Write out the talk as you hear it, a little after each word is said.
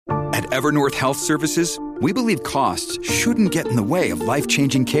At Evernorth Health Services, we believe costs shouldn't get in the way of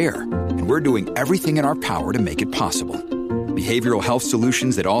life-changing care, and we're doing everything in our power to make it possible. Behavioral health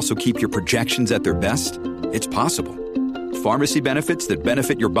solutions that also keep your projections at their best? It's possible. Pharmacy benefits that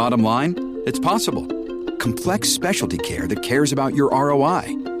benefit your bottom line? It's possible. Complex specialty care that cares about your ROI?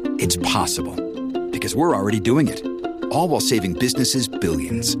 It's possible. Because we're already doing it. All while saving businesses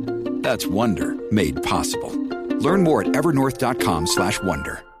billions. That's Wonder made possible. Learn more at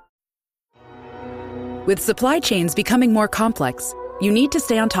evernorth.com/wonder. With supply chains becoming more complex, you need to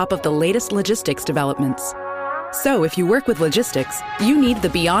stay on top of the latest logistics developments. So if you work with logistics, you need the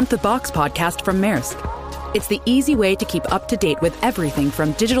Beyond the Box podcast from Maersk. It's the easy way to keep up to date with everything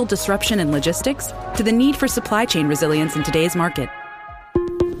from digital disruption in logistics to the need for supply chain resilience in today's market.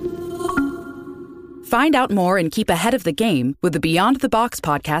 Find out more and keep ahead of the game with the Beyond the Box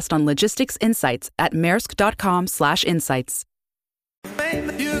podcast on logistics insights at maersk.com/insights.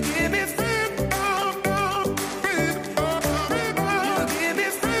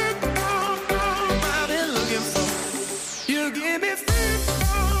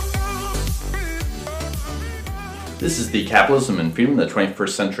 This is the Capitalism and Freedom in the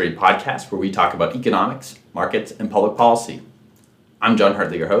 21st Century podcast, where we talk about economics, markets, and public policy. I'm John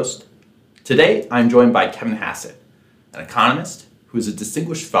Hartley, your host. Today, I'm joined by Kevin Hassett, an economist who is a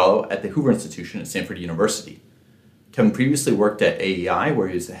distinguished fellow at the Hoover Institution at Stanford University. Kevin previously worked at AEI, where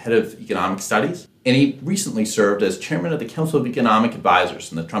he was the head of economic studies, and he recently served as chairman of the Council of Economic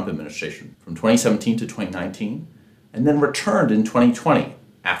Advisors in the Trump administration from 2017 to 2019, and then returned in 2020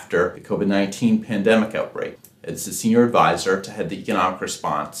 after the COVID-19 pandemic outbreak as the senior advisor to head the economic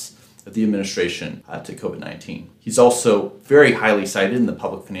response of the administration to COVID-19. He's also very highly cited in the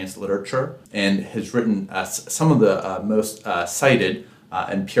public finance literature and has written some of the most cited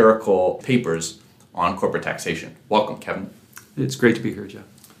empirical papers on corporate taxation. Welcome, Kevin. It's great to be here, Jeff.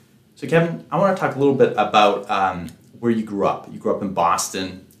 So, Kevin, I want to talk a little bit about where you grew up. You grew up in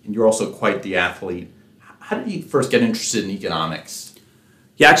Boston, and you're also quite the athlete. How did you first get interested in economics?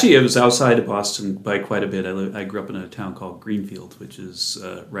 Yeah, actually, it was outside of Boston by quite a bit. I grew up in a town called Greenfield, which is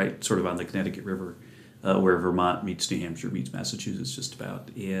right sort of on the Connecticut River, where Vermont meets New Hampshire, meets Massachusetts just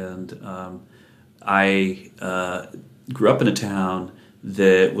about. And I grew up in a town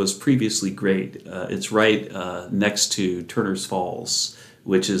that was previously great. It's right next to Turner's Falls,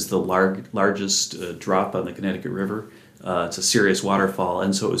 which is the largest drop on the Connecticut River. It's a serious waterfall,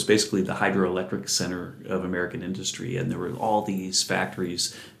 and so it was basically the hydroelectric center of American industry, and there were all these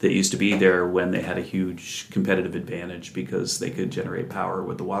factories that used to be there when they had a huge competitive advantage because they could generate power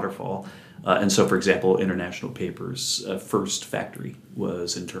with the waterfall. And so, for example, International Paper's first factory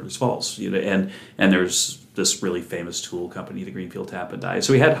was in Turner's Falls, and there's this really famous tool company, the Greenfield Tap and Die.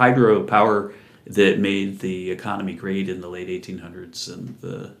 So we had hydropower that made the economy great in the late 1800s and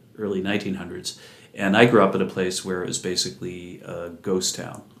the early 1900s. And I grew up in a place where it was basically a ghost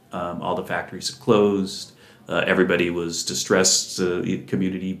town. All the factories had closed. Everybody was distressed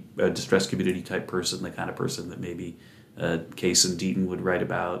community type person, the kind of person that maybe Case and Deaton would write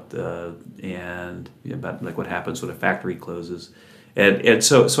about, and about like what happens when a factory closes. And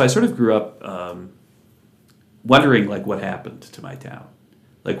so I sort of grew up wondering like what happened to my town.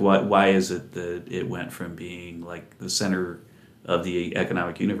 Like why is it that it went from being like the center of the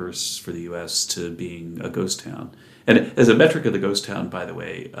economic universe for the U.S. to being a ghost town. And as a metric of the ghost town, by the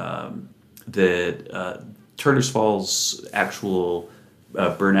way, that Turner's Falls actual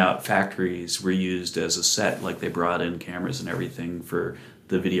burnout factories were used as a set, like they brought in cameras and everything for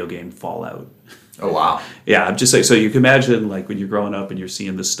the video game Fallout. Oh, wow. Yeah, I'm just saying, so you can imagine like when you're growing up and you're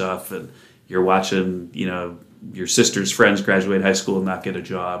seeing this stuff and you're watching, your sister's friends graduate high school and not get a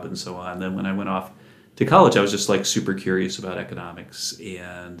job and so on. Then when I went off to college, I was just like super curious about economics,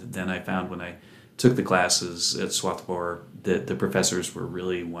 and then I found when I took the classes at Swarthmore that the professors were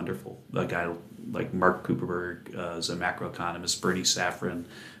really wonderful. A guy like Mark Kuperberg is a macroeconomist, Bernie Safran,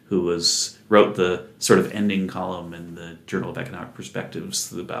 who wrote the sort of ending column in the Journal of Economic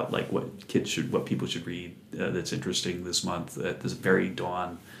Perspectives about like what people should read that's interesting this month at the very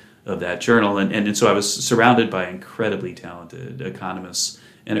dawn of that journal, and so I was surrounded by incredibly talented economists.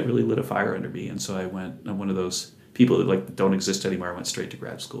 And it really lit a fire under me. And so I'm one of those people that like don't exist anymore. I went straight to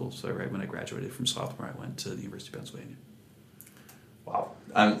grad school. So right when I graduated from Swarthmore, I went to the University of Pennsylvania. Wow.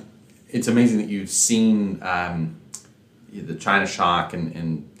 It's amazing that you've seen the China shock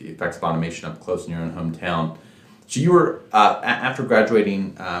and the effects of automation up close in your own hometown. So you were, after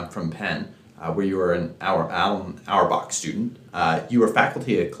graduating from Penn, where you were an Auerbach student, you were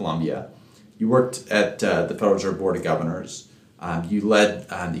faculty at Columbia. You worked at the Federal Reserve Board of Governors. You led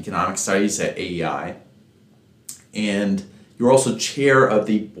the economic studies at AEI, and You're also chair of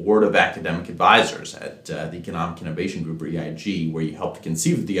the Board of Academic Advisors at the Economic Innovation Group, or EIG, where you helped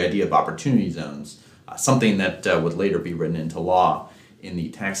conceive the idea of opportunity zones, something that would later be written into law in the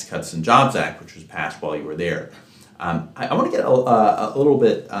Tax Cuts and Jobs Act, which was passed while you were there. I want to get a little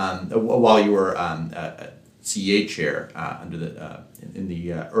bit, while you were CEA chair in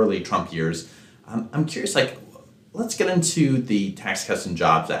the early Trump years, I'm curious, let's get into the Tax Cuts and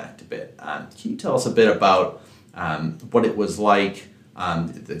Jobs Act a bit. Can you tell us a bit about what it was like,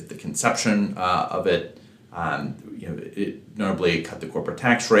 the conception of it? It notably cut the corporate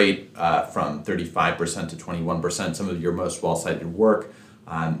tax rate from 35% to 21%. Some of your most well-cited work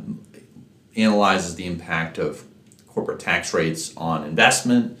analyzes the impact of corporate tax rates on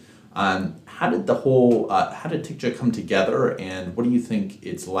investment. How did TCJA come together, and what do you think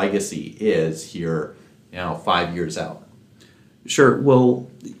its legacy is here, 5 years out? Sure. Well,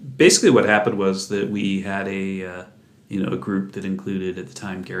 basically what happened was that we had a group that included at the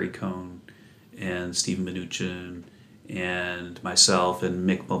time Gary Cohn and Stephen Mnuchin and myself and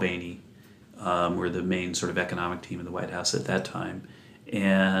Mick Mulvaney were the main sort of economic team in the White House at that time.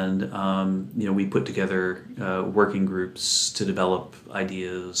 And, we put together working groups to develop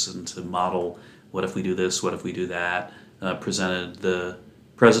ideas and to model what if we do this, what if we do that, presented the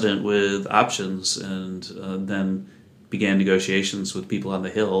president with options, and then began negotiations with people on the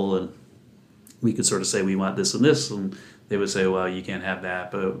Hill. And we could sort of say, we want this and this, and they would say, well, you can't have that,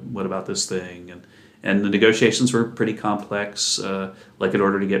 but what about this thing? And the negotiations were pretty complex. Like in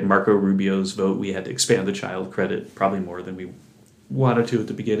order to get Marco Rubio's vote, we had to expand the child credit probably more than we wanted to at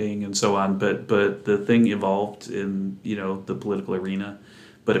the beginning, and so on. But the thing evolved in the political arena,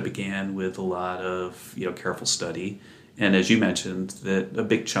 but it began with a lot of careful study. And as you mentioned, that a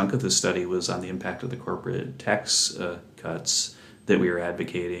big chunk of the study was on the impact of the corporate tax cuts that we were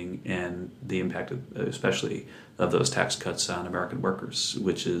advocating, and the impact especially of those tax cuts on American workers,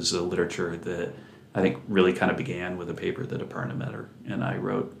 which is a literature that I think really kind of began with a paper that Aparna Mehta and I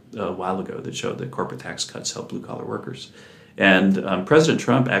wrote a while ago that showed that corporate tax cuts help blue-collar workers. And President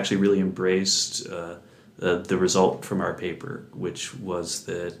Trump actually really embraced the result from our paper, which was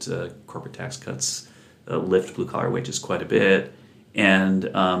that corporate tax cuts lift blue-collar wages quite a bit. And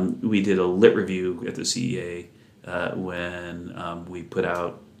we did a lit review at the CEA when we put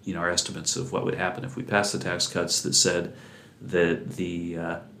out our estimates of what would happen if we passed the tax cuts, that said that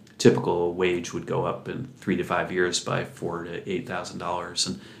the typical wage would go up in 3 to 5 years by $4,000 to $8,000.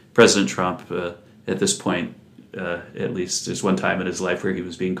 And President Trump, at this point, at least there's one time in his life where he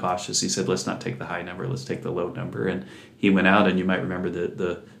was being cautious. He said, let's not take the high number, let's take the low number. And he went out, and you might remember that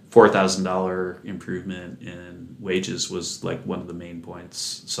the $4,000 improvement in wages was like one of the main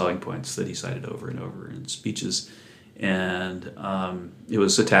selling points that he cited over and over in speeches. And it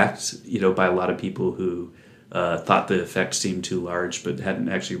was attacked, by a lot of people who thought the effect seemed too large, but hadn't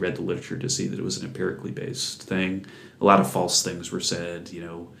actually read the literature to see that it was an empirically based thing. A lot of false things were said.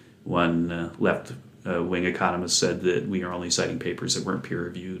 One left-wing economist said that we are only citing papers that weren't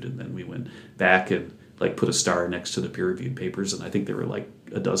peer-reviewed, and then we went back and put a star next to the peer-reviewed papers, and I think there were like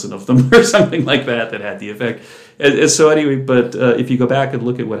a dozen of them or something like that had the effect. And so anyway, but if you go back and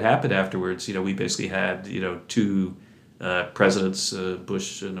look at what happened afterwards, we basically had two presidents,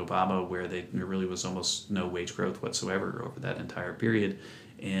 Bush and Obama, where there really was almost no wage growth whatsoever over that entire period.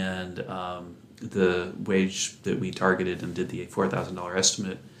 And the wage that we targeted and did the $4,000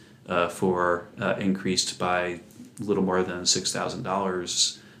 estimate for increased by a little more than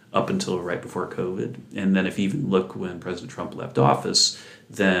 $6,000 up until right before COVID. And then if you even look when President Trump left office,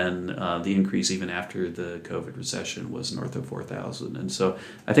 then the increase even after the COVID recession was north of 4,000. And so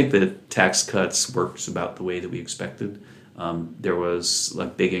I think the tax cuts worked about the way that we expected. There was a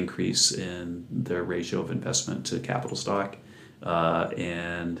big increase in the ratio of investment to capital stock,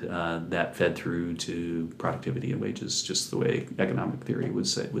 and that fed through to productivity and wages, just the way economic theory would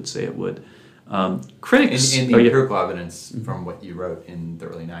say it would. Critics in the empirical evidence from what you wrote in the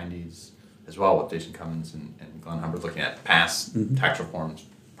early 90s as well, with Jason Cummins and Glenn Hubbard, looking at past tax reforms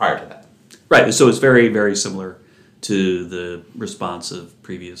prior to that. Right, so it's very, very similar to the response of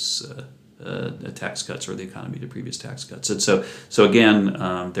previous tax cuts, or the economy to previous tax cuts. And so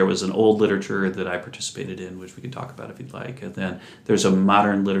again, there was an old literature that I participated in, which we can talk about if you'd like. And then there's a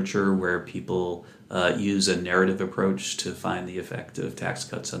modern literature where people use a narrative approach to find the effect of tax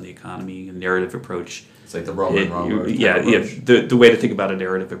cuts on the economy. A narrative approach. It's like the Roman approach. The way to think about a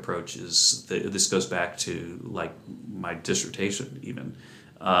narrative approach is this goes back to like my dissertation even.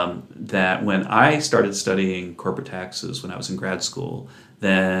 That when I started studying corporate taxes when I was in grad school,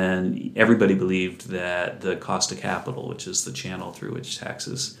 then everybody believed that the cost of capital, which is the channel through which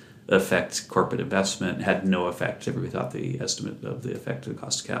taxes affect corporate investment, had no effect. Everybody thought the estimate of the effect of the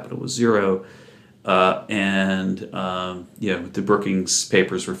cost of capital was zero. The Brookings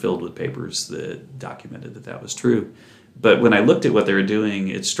papers were filled with papers that documented that was true. But when I looked at what they were doing,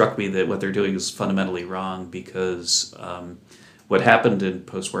 it struck me that what they're doing is fundamentally wrong, because what happened in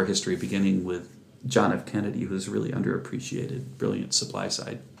post-war history, beginning with John F. Kennedy, who was a really underappreciated, brilliant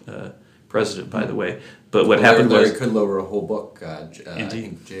supply-side president, by the way. But what happened was... Larry Kudlow wrote a whole book, I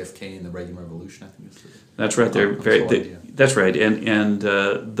think JFK and the Reagan Revolution, I think it's... That's right. That's right. And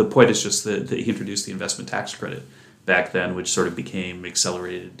the point is just that he introduced the investment tax credit back then, which sort of became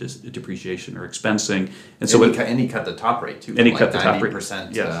accelerated depreciation or expensing. And so he cut the top rate too. And he cut the top rate.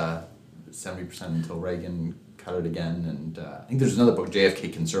 90%, yes. 70% until Reagan cut it again. And I think there's another book,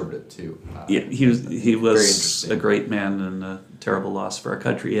 JFK Conservative, too. He was a great man and a terrible loss for our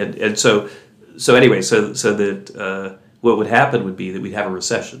country. And so that what would happen would be that we'd have a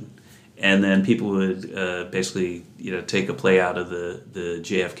recession. And then people would basically, take a play out of the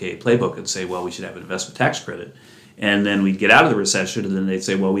JFK playbook and say, well, we should have an investment tax credit. And then we'd get out of the recession, and then they'd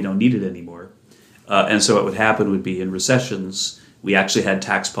say, well, we don't need it anymore. And so what would happen would be in recessions, we actually had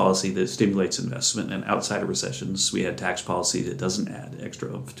tax policy that stimulates investment, and outside of recessions, we had tax policy that doesn't add extra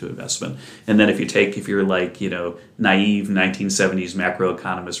to investment. And then if you're like, naive 1970s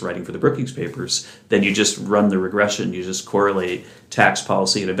macroeconomist writing for the Brookings papers, then you just run the regression, you just correlate tax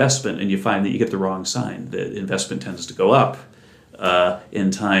policy and investment, and you find that you get the wrong sign, that investment tends to go up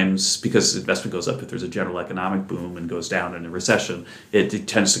in times, because investment goes up if there's a general economic boom and goes down in a recession. It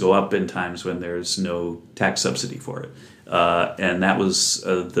tends to go up in times when there's no tax subsidy for it. And that was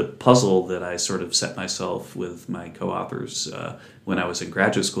the puzzle that I sort of set myself with my co-authors when I was in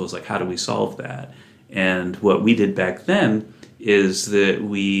graduate school. Is like, how do we solve that? And what we did back then is that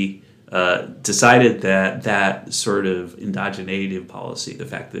we decided that sort of endogeneity policy, the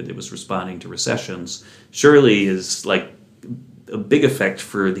fact that it was responding to recessions, surely is like a big effect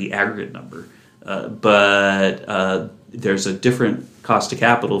for the aggregate number. But there's a different cost of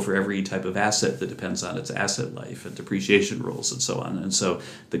capital for every type of asset that depends on its asset life and depreciation rules and so on. And so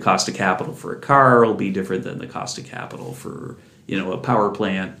the cost of capital for a car will be different than the cost of capital for a power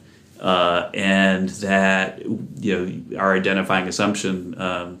plant. And that our identifying assumption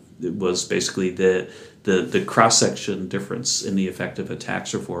was basically that the cross-section difference in the effect of a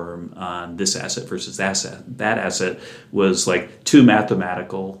tax reform on this asset versus that asset was like too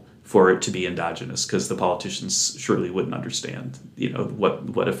mathematical for it to be endogenous, because the politicians surely wouldn't understand,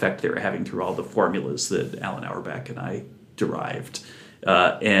 what effect they were having through all the formulas that Alan Auerbach and I derived.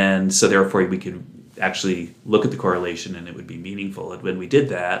 And so therefore we could actually look at the correlation and it would be meaningful. And when we did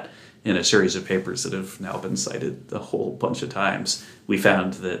that, in a series of papers that have now been cited a whole bunch of times, we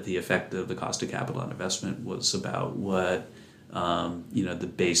found that the effect of the cost of capital on investment was about what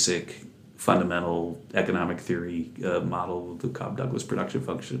the basic fundamental economic theory model, the Cobb-Douglas production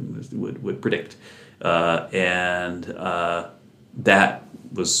function, would predict. And that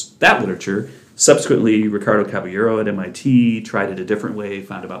was that literature. Subsequently, Ricardo Caballero at MIT tried it a different way,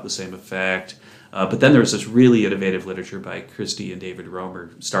 found about the same effect. But then there was this really innovative literature by Christie and David Romer,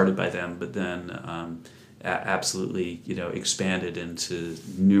 started by them, but then absolutely expanded into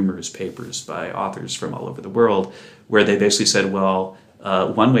numerous papers by authors from all over the world, where they basically said, well,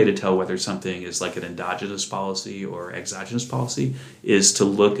 one way to tell whether something is like an endogenous policy or exogenous policy is to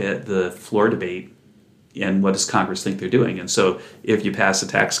look at the floor debate and what does Congress think they're doing. And so if you pass a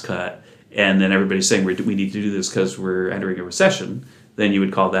tax cut and then everybody's saying we need to do this because we're entering a recession, then you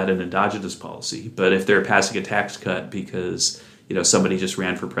would call that an endogenous policy. But if they're passing a tax cut because somebody just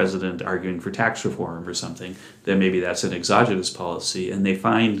ran for president arguing for tax reform or something, then maybe that's an exogenous policy. And they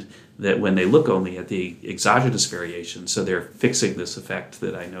find that when they look only at the exogenous variation, so they're fixing this effect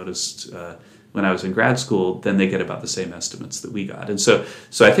that I noticed when I was in grad school, then they get about the same estimates that we got. And so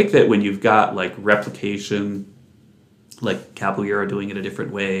I think that when you've got like replication, like Caballero doing it a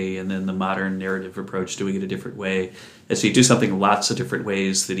different way, and then the modern narrative approach doing it a different way, and so you do something lots of different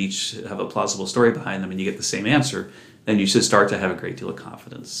ways that each have a plausible story behind them, and you get the same answer, then you should start to have a great deal of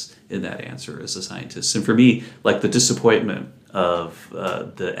confidence in that answer as a scientist. And for me, like the disappointment of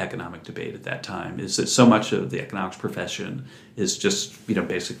the economic debate at that time is that so much of the economics profession is just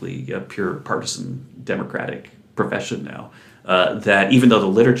basically a pure partisan democratic profession now. That even though the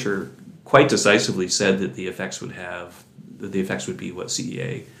literature quite decisively said that the effects would be what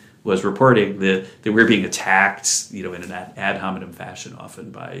CEA was reporting, that we're being attacked, in an ad hominem fashion often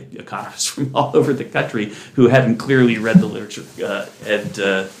by economists from all over the country who hadn't clearly read the literature.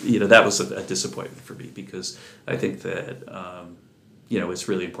 That was a disappointment for me, because I think that, it's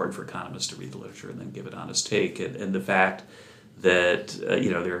really important for economists to read the literature and then give an honest take. And the fact that,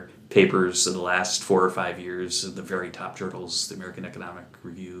 there are papers in the last 4 or 5 years in the very top journals, the American Economic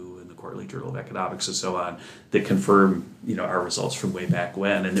Review and the Quarterly Journal of Economics and so on, that confirm, our results from way back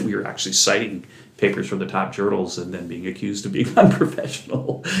when, and that we were actually citing papers from the top journals and then being accused of being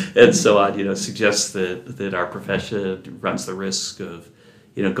unprofessional and so on, suggests that our profession runs the risk of,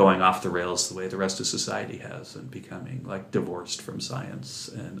 going off the rails the way the rest of society has and becoming like divorced from science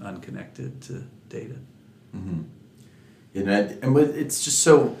and unconnected to data. Mm-hmm. And it's just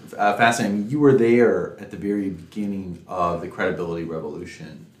so fascinating. You were there at the very beginning of the credibility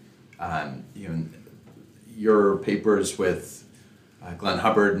revolution. Your papers with Glenn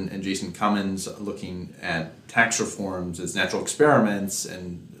Hubbard and Jason Cummins looking at tax reforms as natural experiments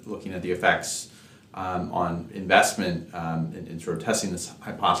and looking at the effects on investment and sort of testing this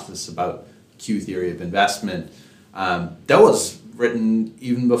hypothesis about Q theory of investment. That was written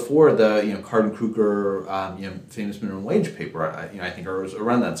even before the Carden-Kruger famous minimum wage paper. I think it was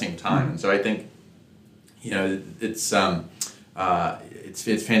around that same time, and so I think it's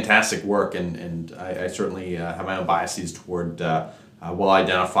fantastic work, and I certainly have my own biases toward well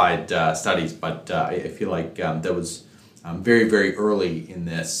identified studies, but I feel like that was very, very early in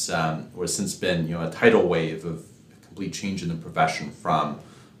this. What has since been a tidal wave of complete change in the profession from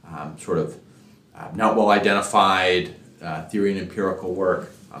sort of not well identified theory and empirical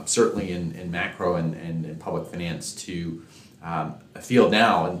work, certainly in macro and in public finance, to a field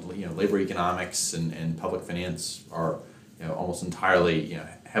now, and labor economics and public finance are almost entirely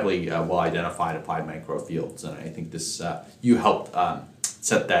heavily well identified applied macro fields, and I think this you helped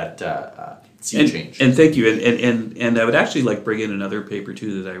set that sea change. And thank you. And I would actually bring in another paper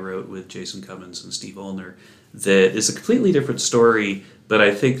too that I wrote with Jason Cummins and Steve Olner that is a completely different story, but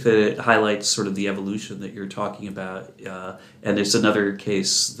I think that it highlights sort of the evolution that you're talking about. And it's another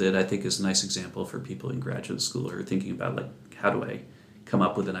case that I think is a nice example for people in graduate school who are thinking about how do I come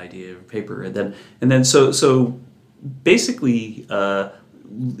up with an idea of a paper, and then so basically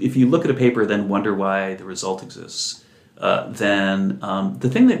if you look at a paper then wonder why the result exists, then the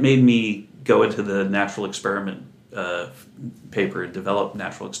thing that made me go into the natural experiment paper and develop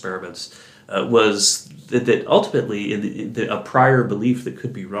natural experiments was that ultimately in a prior belief that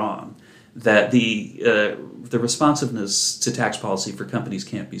could be wrong, that the responsiveness to tax policy for companies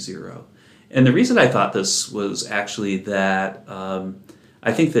can't be zero. And the reason I thought this was actually that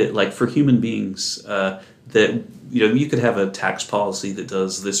I think that for human beings that you could have a tax policy that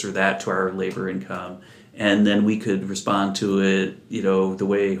does this or that to our labor income, and then we could respond to it, the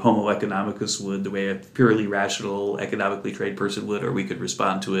way Homo economicus would, the way a purely rational, economically trained person would, or we could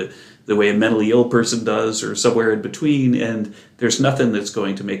respond to it the way a mentally ill person does, or somewhere in between, and there's nothing that's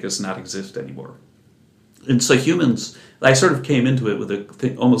going to make us not exist anymore. And so humans, I sort of came into it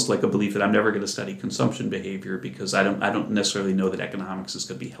with almost like a belief that I'm never going to study consumption behavior because I don't necessarily know that economics is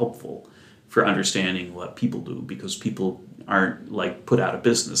going to be helpful for understanding what people do, because people aren't put out of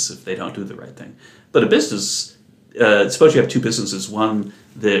business if they don't do the right thing. But a business, suppose you have two businesses, one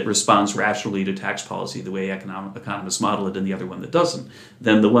that responds rationally to tax policy the way economists model it, and the other one that doesn't.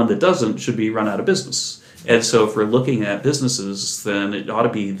 Then the one that doesn't should be run out of business. And so if we're looking at businesses, then it ought to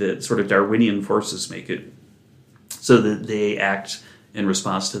be that sort of Darwinian forces make it so that they act in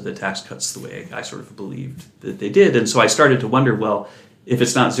response to the tax cuts the way I sort of believed that they did. And so I started to wonder, well, if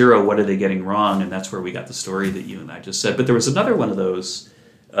it's not zero, what are they getting wrong? And that's where we got the story that you and I just said. But there was another one of those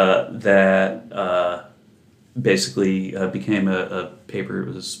that basically became a paper.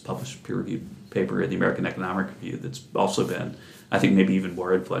 It was published, a peer-reviewed paper in the American Economic Review that's also been, I think, maybe even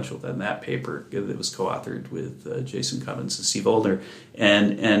more influential than that paper that was co-authored with Jason Cummins and Steve Olner.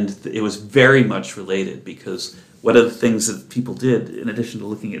 And it was very much related, because one of the things that people did, in addition to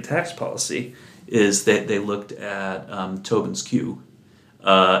looking at tax policy, is that they looked at Tobin's Q.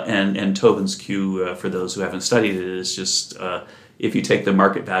 And Tobin's Q, for those who haven't studied it, is just if you take the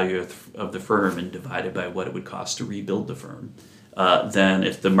market value of the firm and divide it by what it would cost to rebuild the firm, then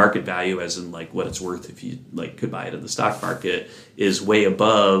if the market value, as in what it's worth if you could buy it in the stock market, is way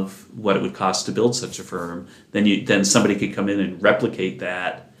above what it would cost to build such a firm, then somebody could come in and replicate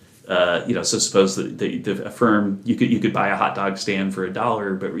that. So suppose that a firm, you could buy a hot dog stand for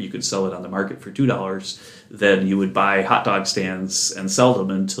 $1, but you could sell it on the market for $2. Then you would buy hot dog stands and sell them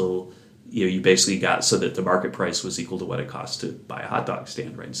until you basically got so that the market price was equal to what it cost to buy a hot dog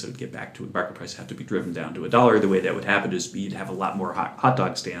stand, right? And so to get back to a market price, have to be driven down to $1. The way that would happen is you'd have a lot more hot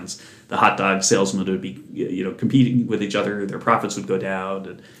dog stands. The hot dog salesmen would be competing with each other. Their profits would go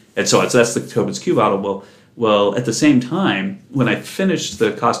down, and so on. So that's the Tobin's Q model. Well, Well, at the same time, when I finished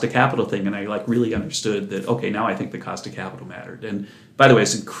the cost of capital thing and I really understood that, okay, now I think the cost of capital mattered. And by the way,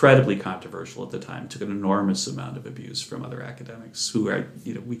 it's incredibly controversial at the time. It took an enormous amount of abuse from other academics who are,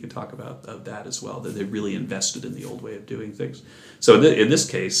 we could talk about that as well, that they really invested in the old way of doing things. So in this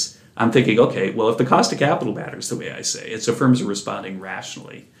case, I'm thinking, okay, well, if the cost of capital matters the way I say, and so firms are responding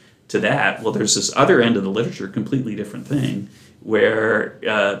rationally to that, well, there's this other end of the literature, completely different thing,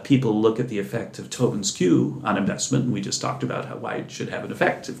 where people look at the effect of Tobin's Q on investment, and we just talked about why it should have an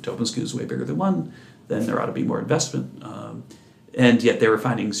effect. If Tobin's Q is way bigger than 1, then there ought to be more investment. And yet they were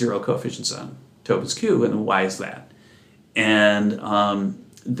finding zero coefficients on Tobin's Q, and why is that? And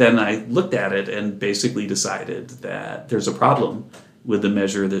then I looked at it and basically decided that there's a problem with the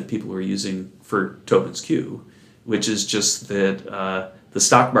measure that people were using for Tobin's Q, which is just that the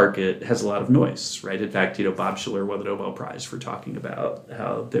stock market has a lot of noise, right? In fact, Bob Shiller won the Nobel Prize for talking about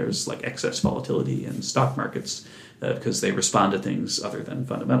how there's excess volatility in stock markets because they respond to things other than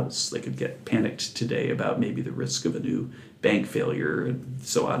fundamentals. They could get panicked today about maybe the risk of a new bank failure and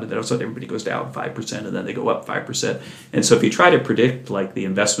so on, and then all of a sudden everybody goes down 5% and then they go up 5%. And so if you try to predict the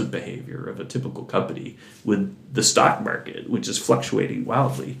investment behavior of a typical company with the stock market, which is fluctuating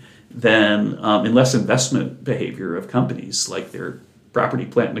wildly, then unless investment behavior of companies like their property,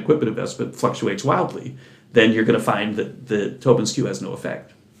 plant, and equipment investment fluctuates wildly, then you're going to find that the Tobin's Q has no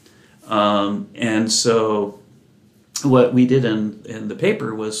effect. And so what we did in the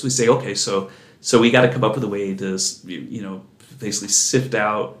paper was we say, okay, so we got to come up with a way to, basically sift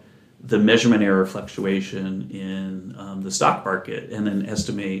out the measurement error fluctuation in the stock market and then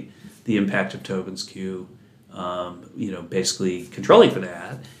estimate the impact of Tobin's Q, basically controlling for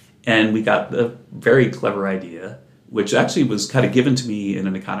that. And we got a very clever idea, which actually was kind of given to me in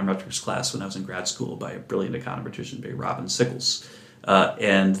an econometrics class when I was in grad school by a brilliant econometrician named Robin Sickles.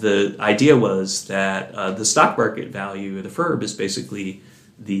 And the idea was that the stock market value of the firm is basically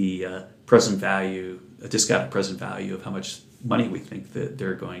the present value, a discounted present value of how much money we think that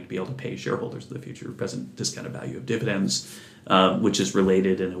they're going to be able to pay shareholders in the future, present discounted value of dividends, which is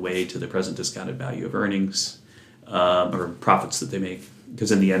related in a way to the present discounted value of earnings or profits that they make,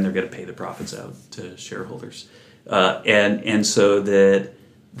 because in the end they're going to pay the profits out to shareholders. And so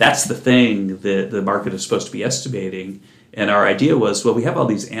that's the thing that the market is supposed to be estimating. And our idea was, well, we have all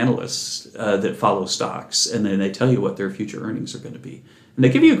these analysts that follow stocks, and then they tell you what their future earnings are going to be. And they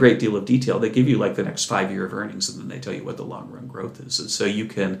give you a great deal of detail. They give you the next 5 year of earnings, and then they tell you what the long run growth is. And so you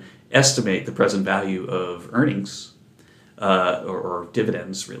can estimate the present value of earnings or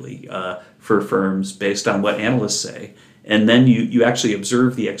dividends, really, for firms based on what analysts say. And then you actually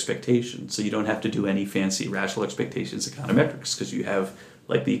observe the expectation. So you don't have to do any fancy rational expectations econometrics because you have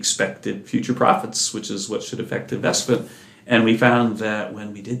the expected future profits, which is what should affect investment. And we found that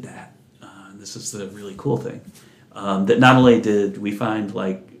when we did that, and this is the really cool thing, that not only did we find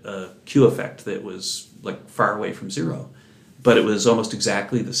a Q effect that was far away from zero, but it was almost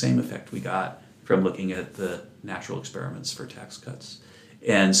exactly the same effect we got from looking at the natural experiments for tax cuts.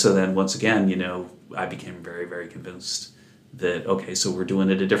 And so then once again, I became very, very convinced that, okay, so we're doing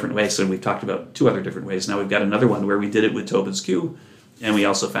it a different way. So we've talked about 2 other different ways. Now we've got another one where we did it with Tobin's Q, and we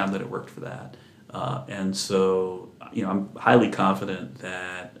also found that it worked for that. And so, I'm highly confident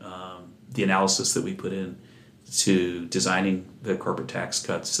that the analysis that we put in to designing the corporate tax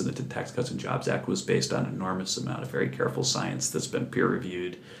cuts and the Tax Cuts and Jobs Act was based on an enormous amount of very careful science that's been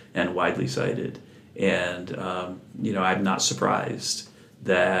peer-reviewed and widely cited. And, I'm not surprised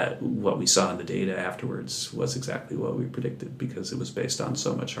that what we saw in the data afterwards was exactly what we predicted because it was based on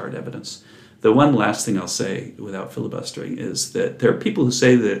so much hard evidence. The one last thing I'll say without filibustering is that there are people who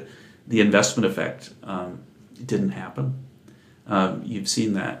say that the investment effect didn't happen. You've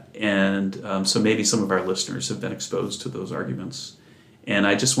seen that. And so maybe some of our listeners have been exposed to those arguments. And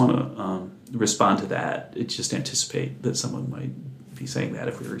I just want to respond to that. It just anticipate that someone might be saying that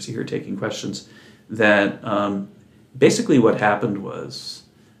if we were here taking questions, that basically what happened was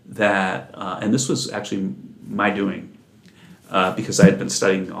that, and this was actually my doing, because I had been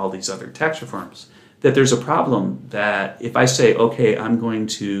studying all these other tax reforms, that there's a problem that if I say, okay, I'm going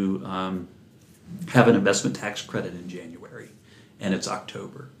to have an investment tax credit in January, and it's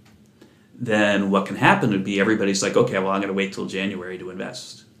October, then what can happen would be everybody's like, okay, well, I'm going to wait till January to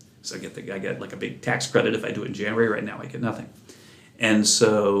invest. So I get a big tax credit if I do it in January. Right now I get nothing. And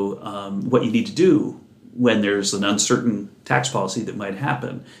so what you need to do when there's an uncertain tax policy that might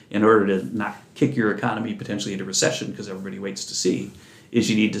happen in order to not kick your economy potentially into recession because everybody waits to see, is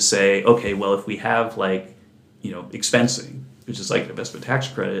you need to say, okay, well, if we have expensing, which is like an investment tax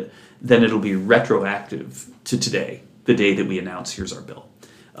credit, then it'll be retroactive to today, the day that we announce here's our bill.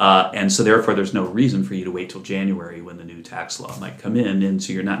 And so therefore there's no reason for you to wait till January when the new tax law might come in, and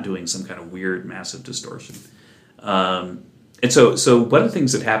so you're not doing some kind of weird massive distortion. And so one of the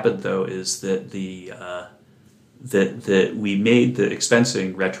things that happened though is that that we made the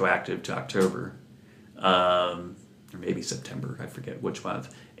expensing retroactive to October, or maybe September, I forget which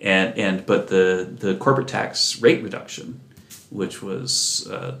month. But the corporate tax rate reduction, which was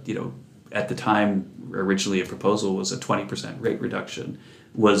at the time originally a proposal was a 20% rate reduction,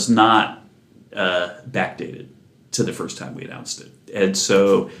 was not backdated to the first time we announced it. And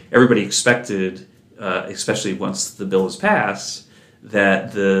so everybody expected, especially once the bill was passed,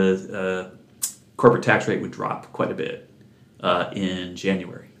 that the corporate tax rate would drop quite a bit in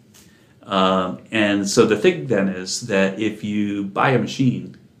January. And so the thing then is that if you buy a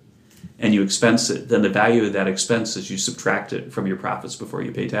machine and you expense it, then the value of that expense is you subtract it from your profits before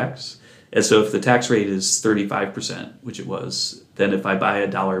you pay tax. And so if the tax rate is 35%, which it was, then if I buy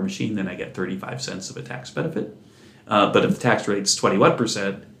 $1 machine, then I get 35 cents of a tax benefit. But if the tax rate's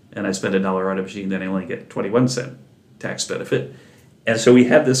 21% and I spend $1 on a machine, then I only get 21 cent tax benefit. And so we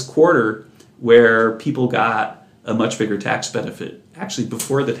had this quarter where people got a much bigger tax benefit actually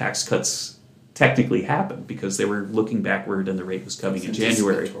before the tax cuts technically happened, because they were looking backward and the rate was coming in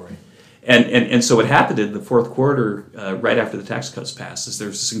January. And so what happened in the fourth quarter, right after the tax cuts passed, is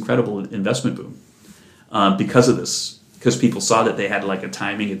there's this incredible investment boom because of this, because people saw that they had like a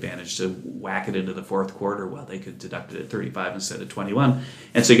timing advantage to whack it into the fourth quarter while they could deduct it at 35 instead of 21.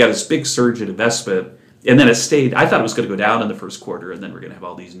 And so you got this big surge in investment. And then it stayed. I thought it was going to go down in the first quarter, and then we're going to have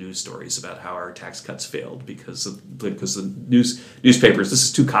all these news stories about how our tax cuts failed because the newspapers. This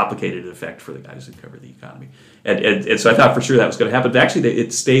is too complicated an effect for the guys who cover the economy, and so I thought for sure that was going to happen. But actually,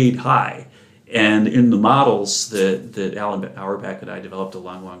 it stayed high. And in the models that Alan Auerbach and I developed a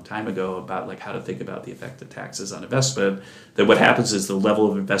long time ago about like how to think about the effect of taxes on investment, that what happens is the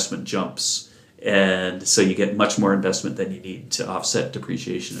level of investment jumps. And so you get much more investment than you need to offset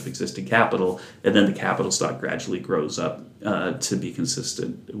depreciation of existing capital, and then the capital stock gradually grows up to be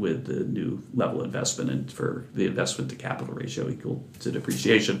consistent with the new level of investment, and for the investment to capital ratio equal to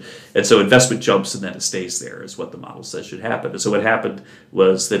depreciation. And so investment jumps and then it stays there is what the model says should happen. And so what happened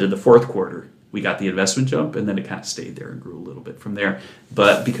was that in the fourth quarter, we got the investment jump, and then it kind of stayed there and grew a little bit from there.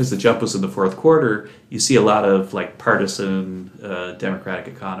 But because the jump was in the fourth quarter, you see a lot of like partisan Democratic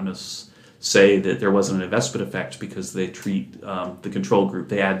economists say that there wasn't an investment effect because they treat the control group,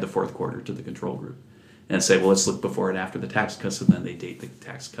 they add the fourth quarter to the control group and say, well, let's look before and after the tax cuts, and then they date the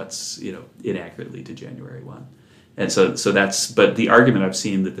tax cuts, inaccurately to January 1. And so that's, but the argument I've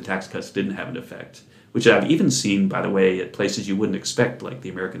seen that the tax cuts didn't have an effect, which I've even seen, by the way, at places you wouldn't expect, like the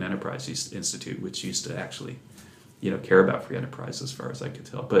American Enterprise Institute, which used to actually, care about free enterprise as far as I could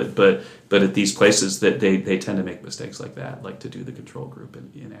tell. But at these places that they tend to make mistakes like that, like to do the control group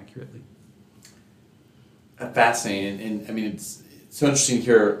inaccurately. Fascinating, and I mean it's so interesting to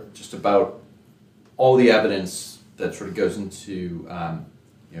hear just about all the evidence that sort of goes into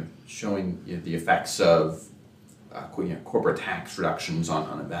showing the effects of corporate tax reductions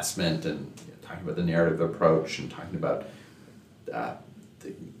on investment, and talking about the narrative approach, and talking about the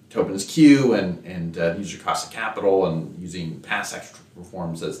Tobin's Q and user cost of capital, and using past tax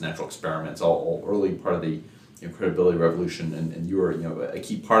reforms as natural experiments, all early part of the credibility revolution, and you were a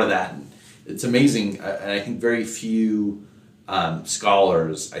key part of that. And it's amazing, and I think very few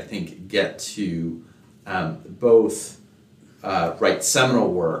scholars, I think, get to both write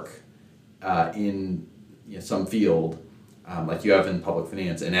seminal work in some field, like you have in public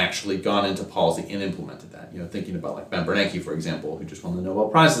finance, and actually gone into policy and implemented that. Thinking about like Ben Bernanke, for example, who just won the Nobel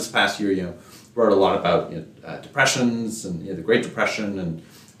Prize this past year. Wrote a lot about depressions and the Great Depression, and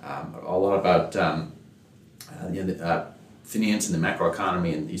a lot about finance and the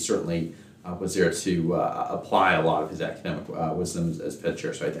macroeconomy, and he certainly was there to apply a lot of his academic wisdom as Fed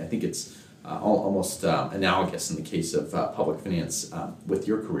chair. So I think it's almost analogous in the case of public finance with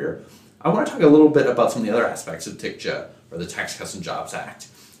your career. I want to talk a little bit about some of the other aspects of TCJA, or the Tax Cuts and Jobs Act,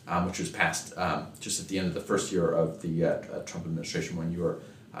 which was passed just at the end of the first year of the Trump administration, when you were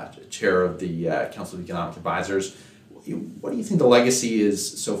chair of the Council of Economic Advisors. What do you think the legacy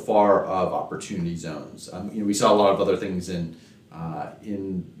is so far of opportunity zones? We saw a lot of other things in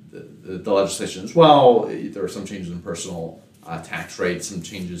the legislation as well. There were some changes in personal tax rates, some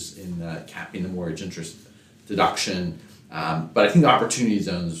changes in capping the mortgage interest deduction. But I think the opportunity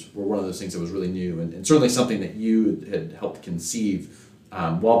zones were one of those things that was really new, and certainly something that you had helped conceive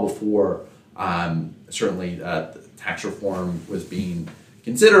well before certainly tax reform was being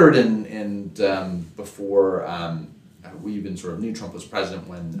considered, and before we even sort of knew Trump was president,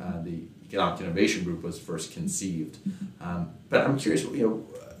 when the Economic Innovation Group was first conceived. But I'm curious,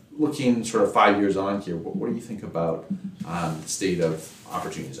 looking sort of 5 years on here, what do you think about the state of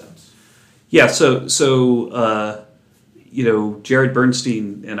opportunity zones? Yeah, so Jared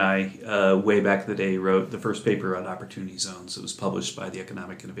Bernstein and I, way back in the day, wrote the first paper on opportunity zones. It was published by the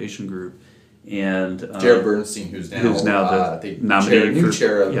Economic Innovation Group. And Jared Bernstein, who's now the new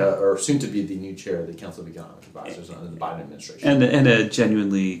chair of, or soon to be the new chair of the Council of Economic Advisors under the Biden administration, and a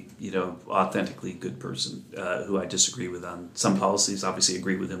genuinely, authentically good person who I disagree with on some policies. Obviously,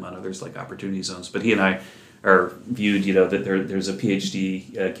 agree with him on others like opportunity zones. But he and I are viewed, that there's a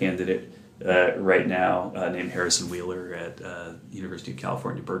PhD candidate right now named Harrison Wheeler at University of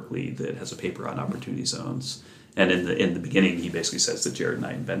California, Berkeley, that has a paper on opportunity zones. And in the beginning, he basically says that Jared and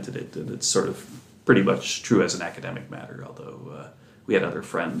I invented it, and it's sort of pretty much true as an academic matter, although we had other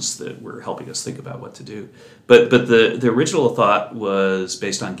friends that were helping us think about what to do. But the original thought was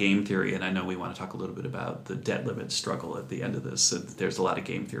based on game theory, and I know we want to talk a little bit about the debt limit struggle at the end of this. And there's a lot of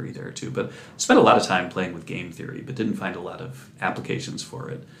game theory there, too. But I spent a lot of time playing with game theory, but didn't find a lot of applications for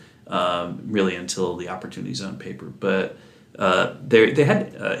it, really until the Opportunity Zone paper. But they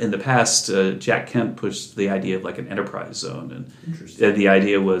had in the past, Jack Kemp pushed the idea of like an enterprise zone, and the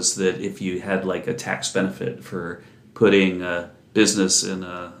idea was that if you had like a tax benefit for putting a business in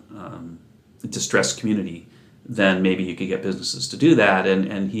a distressed community, then maybe you could get businesses to do that.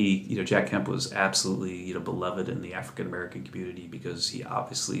 And he, Jack Kemp was absolutely beloved in the African American community because he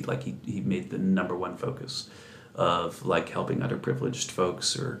obviously he made the number one focus of like helping underprivileged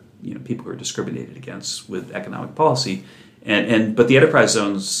folks or people who are discriminated against with economic policy. But the enterprise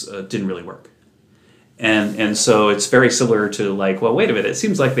zones didn't really work, and so it's very similar to like, well, wait a minute, it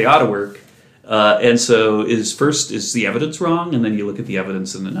seems like they ought to work, and so is the evidence wrong, and then you look at the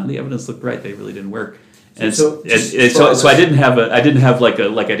evidence, and no, the evidence looked right, they really didn't work, and so I didn't have like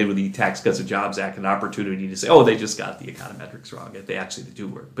I did with the Tax Cuts and Jobs Act an opportunity to say, oh, they just got the econometrics wrong, they do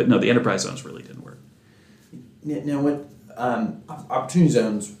work, but no, the enterprise zones really didn't work. Now, what opportunity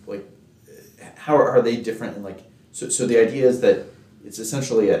zones like? How are they different in like? So the idea is that it's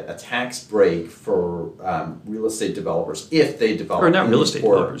essentially a tax break for real estate developers if they develop. Or not real estate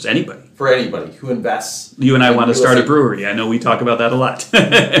developers, anybody. For anybody who invests. You and I want to start a brewery. I know we talk about that a lot.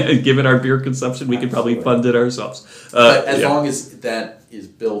 Given our beer consumption, we could probably fund it ourselves. But as long as that is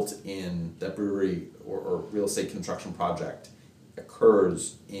built in, that brewery or real estate construction project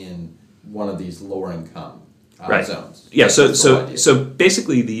occurs in one of these lower income zones. Yeah, so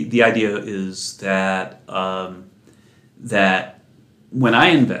basically the idea is that that when I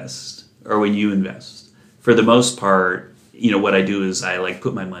invest or when you invest, for the most part, what I do is I like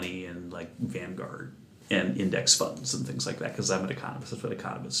put my money in like Vanguard and index funds and things like that because I'm an economist. That's what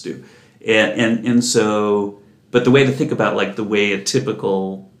economists do. And so, but the way to think about like the way a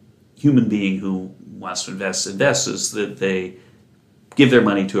typical human being who wants to invest is that they give their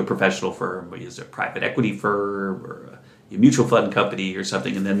money to a professional firm, whether it's a private equity firm or a mutual fund company or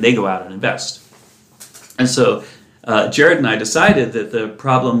something, and then they go out and invest. And so Jared and I decided that the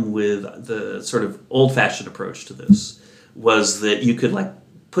problem with the sort of old-fashioned approach to this was that you could like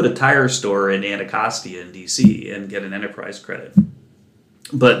put a tire store in Anacostia in D.C. and get an enterprise credit.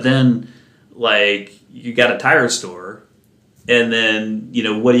 But then like you got a tire store and then,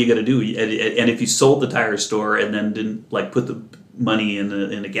 what are you going to do? And if you sold the tire store and then didn't like put the money in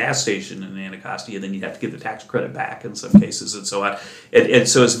a gas station in Anacostia, then you'd have to give the tax credit back in some cases and so on. And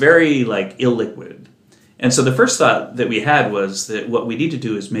so it's very like illiquid. And so the first thought that we had was that what we need to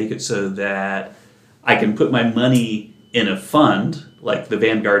do is make it so that I can put my money in a fund, like the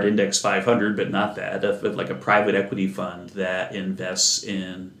Vanguard Index 500, but not that, like a private equity fund that invests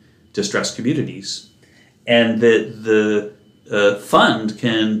in distressed communities. And that the fund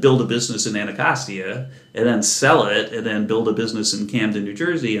can build a business in Anacostia and then sell it and then build a business in Camden, New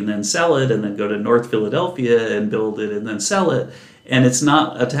Jersey and then sell it and then go to North Philadelphia and build it and then sell it. And it's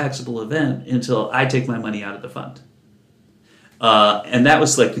not a taxable event until I take my money out of the fund. And that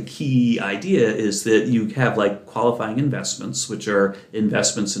was like the key idea is that you have like qualifying investments, which are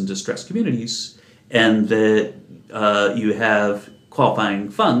investments in distressed communities, and that you have qualifying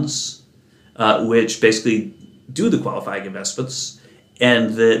funds, which basically do the qualifying investments.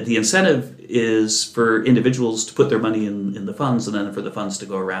 And the incentive is for individuals to put their money in the funds and then for the funds to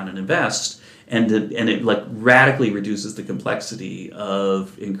go around and invest. And it like radically reduces the complexity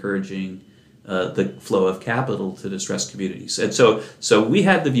of encouraging the flow of capital to distressed communities. And so we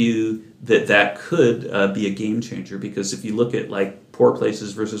had the view that could be a game changer because if you look at like poor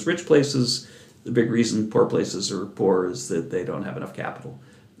places versus rich places, the big reason poor places are poor is that they don't have enough capital.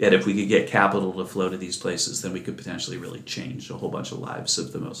 And if we could get capital to flow to these places, then we could potentially really change a whole bunch of lives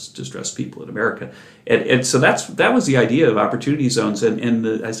of the most distressed people in America. And so that was the idea of opportunity zones.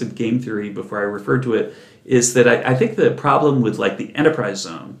 And I said game theory before I referred to it, is that I think the problem with like the enterprise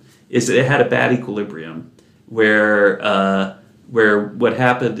zone is that it had a bad equilibrium where what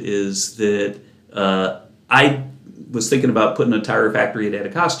happened is that I was thinking about putting a tire factory at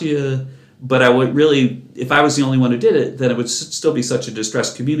Anacostia, but I would really, if I was the only one who did it, then it would still be such a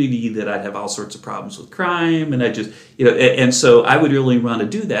distressed community that I'd have all sorts of problems with crime, and I just, and so I would really want to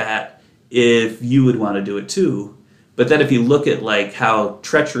do that if you would want to do it too. But then if you look at like how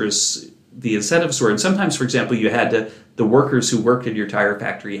treacherous the incentives were, and sometimes, for example, you had to, the workers who worked in your tire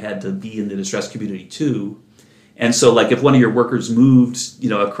factory had to be in the distressed community too. And so like if one of your workers moved,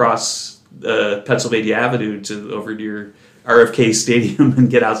 across Pennsylvania Avenue over near RFK Stadium and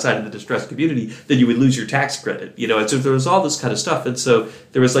get outside of the distressed community, then you would lose your tax credit. And so there was all this kind of stuff. And so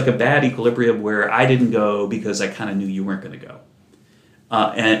there was like a bad equilibrium where I didn't go because I kind of knew you weren't going to go.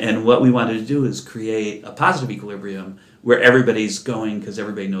 And what we wanted to do is create a positive equilibrium where everybody's going because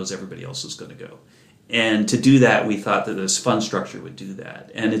everybody knows everybody else is going to go. And to do that, we thought that this fund structure would do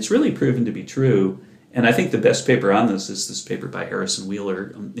that. And it's really proven to be true. And I think the best paper on this is this paper by Harrison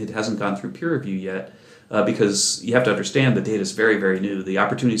Wheeler. It hasn't gone through peer review yet because you have to understand the data is very, very new. The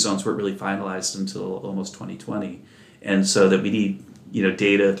opportunity zones weren't really finalized until almost 2020. And so that we need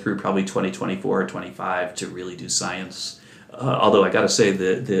data through probably 2024 or 25 to really do science. Although I got to say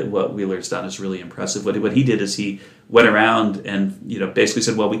that what Wheeler's done is really impressive. What he did is he went around and basically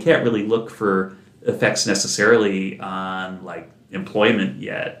said, well, we can't really look for effects necessarily on like employment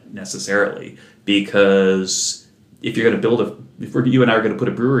yet necessarily, because if you're going to build if you and I are going to put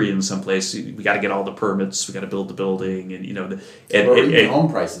a brewery in someplace, we got to get all the permits, we got to build the building, and even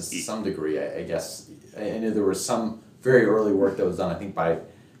home prices to some degree. I guess I know there was some very early work that was done, I think by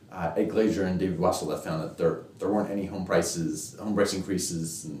Ed Glazer and David Wessel, that found that there weren't any home price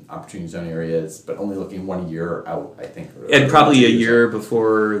increases in opportunity zone areas, but only looking 1 year out, I think. And probably a year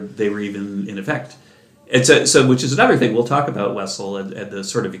before they were even in effect. And so which is another thing we'll talk about Wessel and the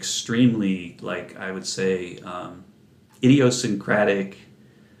sort of extremely, like I would say, idiosyncratic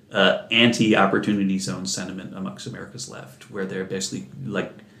anti-opportunity zone sentiment amongst America's left, where they're basically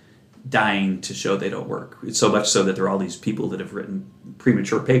like dying to show they don't work. It's so much so that there are all these people that have written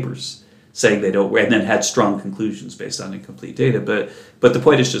premature papers saying they don't work, and then had strong conclusions based on incomplete data. But the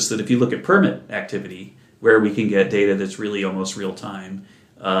point is just that if you look at permit activity, where we can get data that's really almost real time,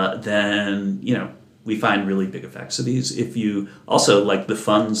 then we find really big effects of these. If you also, like the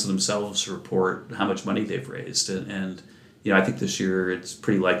funds themselves report how much money they've raised, and I think this year it's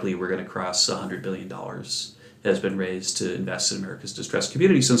pretty likely we're going to cross $100 billion has been raised to invest in America's distressed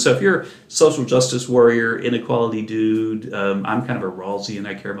communities. And so if you're a social justice warrior, inequality dude, I'm kind of a Rawlsian.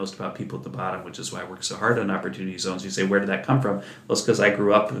 I care most about people at the bottom, which is why I work so hard on opportunity zones. You say, where did that come from? Well, it's because I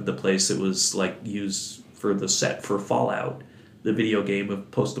grew up in the place that was like used for the set for Fallout, the video game of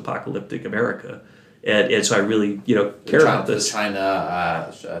post-apocalyptic America. And so I really, care about this.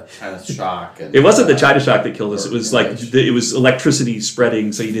 China shock. And, it wasn't the China shock that killed us. It was it was electricity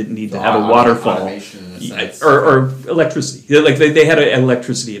spreading, so you didn't need to have a waterfall or electricity. Like they had an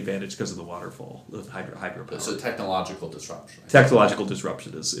electricity advantage because of the waterfall, the hydropower. So technological disruption. Technological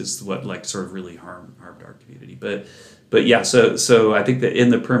disruption is what like sort of really harmed our community. But yeah, so I think that in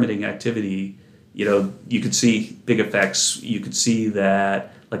the permitting activity, you could see big effects. You could see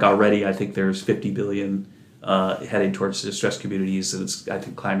that. Like already, I think there's 50 billion heading towards distressed communities, and it's I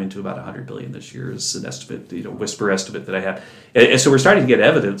think climbing to about 100 billion this year is an estimate, whisper estimate that I have. And so we're starting to get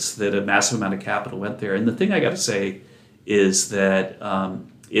evidence that a massive amount of capital went there. And the thing I got to say is that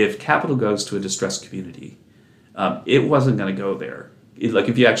if capital goes to a distressed community, it wasn't going to go there. Like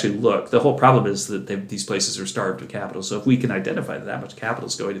if you actually look, the whole problem is that these places are starved of capital. So if we can identify that much capital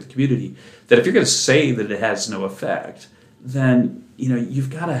is going to the community, that if you're going to say that it has no effect, then you've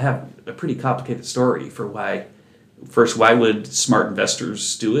got to have a pretty complicated story for why would smart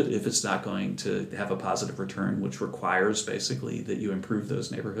investors do it if it's not going to have a positive return, which requires basically that you improve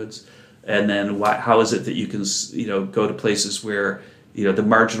those neighborhoods. And then how is it that you can go to places where the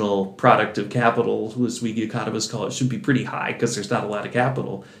marginal product of capital, as we economists call it, should be pretty high because there's not a lot of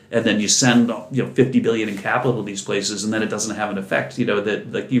capital, and then you send 50 billion in capital to these places, and then it doesn't have an effect.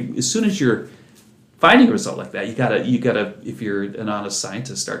 As soon as you're finding a result like that, you gotta, if you're an honest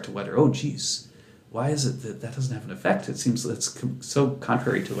scientist, start to wonder, oh, geez, why is it that doesn't have an effect? It seems that's so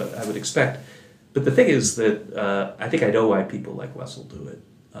contrary to what I would expect. But the thing is that I think I know why people like Wessel do it,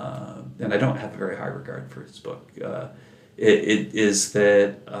 and I don't have a very high regard for his book. It is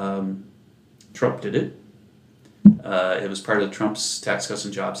that Trump did it. It was part of Trump's Tax Cuts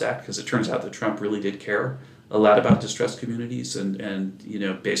and Jobs Act, because it turns out that Trump really did care a lot about distressed communities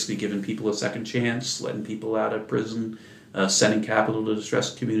and basically giving people a second chance, letting people out of prison, sending capital to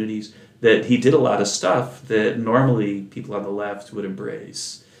distressed communities. That he did a lot of stuff that normally people on the left would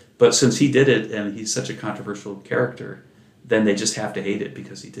embrace. But since he did it, and he's such a controversial character, then they just have to hate it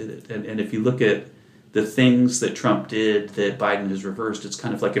because he did it. And if you look at the things that Trump did that Biden has reversed, it's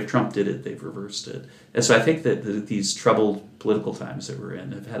kind of like if Trump did it, they've reversed it. And so I think that these troubled political times that we're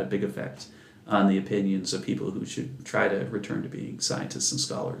in have had a big effect on the opinions of people who should try to return to being scientists and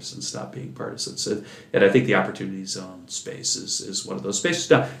scholars and stop being partisan. So, and I think the opportunity zone space is one of those spaces.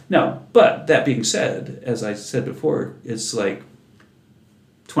 Now, but that being said, as I said before, it's like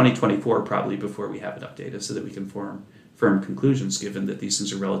 2024 probably before we have enough data so that we can form firm conclusions, given that these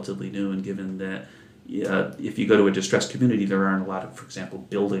things are relatively new and given that if you go to a distressed community, there aren't a lot of, for example,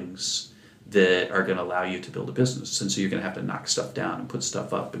 buildings that are going to allow you to build a business. And so you're going to have to knock stuff down and put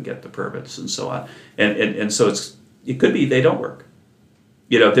stuff up and get the permits and so on. And so it could be they don't work.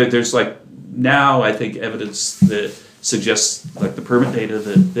 There's like now I think evidence that suggests like the permit data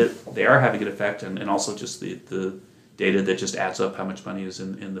that they are having an effect, and also just the data that just adds up how much money is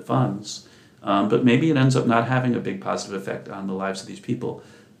in the funds. But maybe it ends up not having a big positive effect on the lives of these people.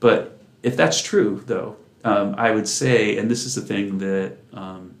 But if that's true, though, I would say, and this is the thing that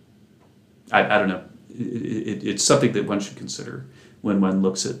I don't know, it's something that one should consider when one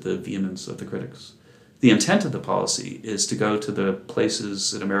looks at the vehemence of the critics. The intent of the policy is to go to the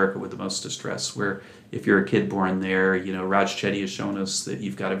places in America with the most distress, where if you're a kid born there, Raj Chetty has shown us that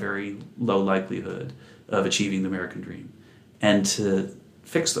you've got a very low likelihood of achieving the American dream. And to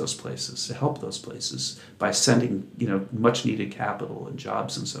fix those places, to help those places by sending, much needed capital and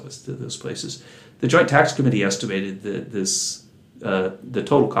jobs and so to those places. The Joint Tax Committee estimated that the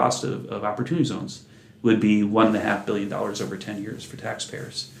total cost of opportunity zones would be $1.5 billion over 10 years for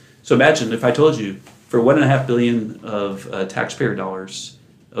taxpayers. So imagine if I told you for $1.5 billion of taxpayer dollars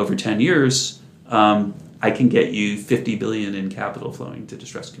over 10 years, I can get you $50 billion in capital flowing to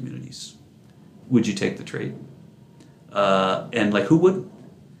distressed communities. Would you take the trade? And who wouldn't?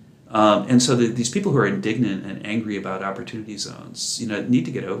 And so these people who are indignant and angry about opportunity zones, need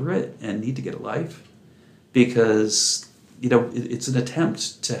to get over it and need to get a life, because it's an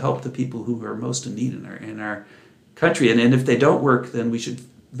attempt to help the people who are most in need in our country. And if they don't work, then we should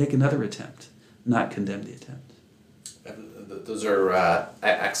make another attempt, not condemn the attempt. Those are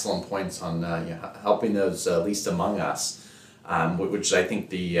excellent points on helping those least among us, which I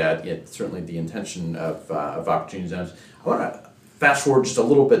think certainly the intention of opportunity zones. I want to fast forward just a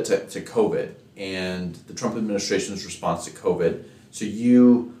little bit to COVID and the Trump administration's response to COVID. So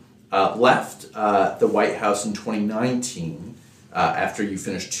you left the White House in 2019 after you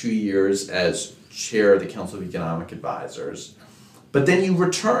finished 2 years as chair of the Council of Economic Advisors. But then you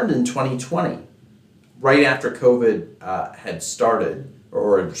returned in 2020, right after COVID had started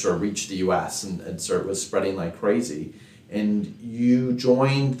or sort of reached the U.S. and sort of was spreading like crazy. And you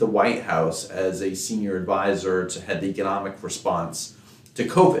joined the White House as a senior advisor to head the economic response to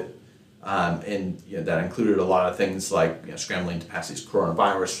COVID. And that included a lot of things like scrambling to pass these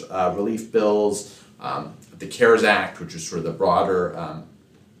coronavirus relief bills, the CARES Act, which is sort of the broader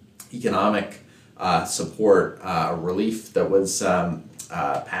economic support relief that was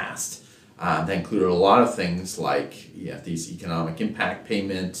passed. That included a lot of things like these economic impact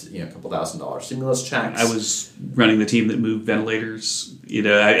payment, a couple $1,000 stimulus checks. I was running the team that moved ventilators.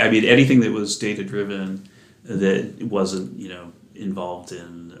 I mean anything that was data driven that wasn't involved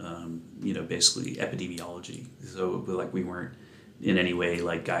in basically epidemiology. So we weren't in any way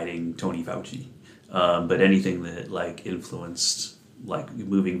guiding Tony Fauci, but anything that influenced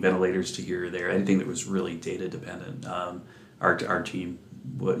moving ventilators to here or there, anything that was really data dependent. Our team,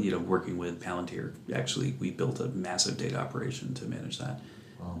 working with Palantir, actually we built a massive data operation to manage that.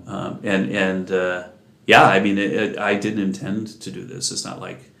 Wow. I didn't intend to do this. It's not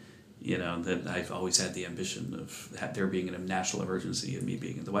that I've always had the ambition of there being a national emergency and me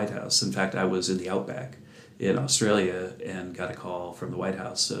being in the White House. In fact, I was in the outback in Australia and got a call from the White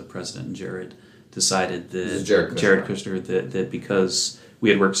House. President and Jared decided that Jared Kushner that because we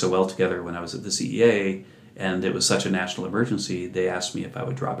had worked so well together when I was at the CEA and it was such a national emergency, they asked me if I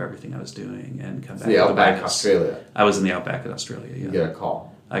would drop everything I was doing and come back to the Outback, Australia. I was in the Outback in Australia. Yeah. You got a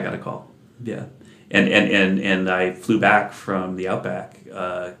call. I got a call. Yeah, and I flew back from the Outback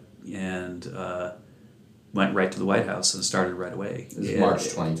and went right to the White House and started right away. It was March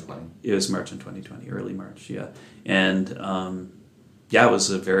 2020. It was March in 2020, early March. Yeah, and it was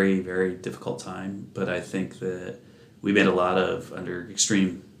a very, very difficult time. But I think that we made a lot of under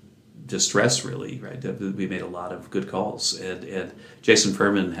extreme distress, really, right? We made a lot of good calls. And Jason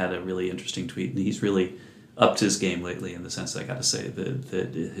Furman had a really interesting tweet, and he's really upped his game lately in the sense that I got to say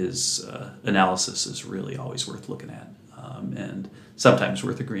that his analysis is really always worth looking at, and sometimes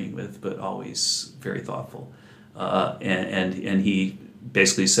worth agreeing with, but always very thoughtful. And he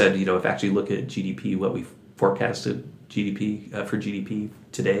basically said, if actually look at GDP, what we forecasted for GDP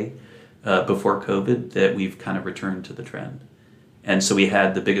today before COVID, that we've kind of returned to the trend. And so we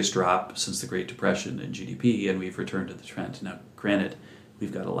had the biggest drop since the Great Depression in GDP, and we've returned to the trend. Now, granted,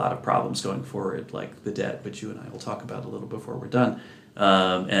 we've got a lot of problems going forward, like the debt, which you and I will talk about a little before we're done.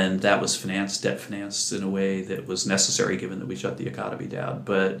 And that was debt financed in a way that was necessary given that we shut the economy down.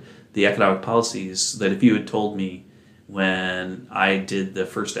 But the economic policies that if you had told me when I did the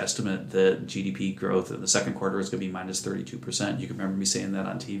first estimate that GDP growth in the second quarter was going to be minus 32%, you can remember me saying that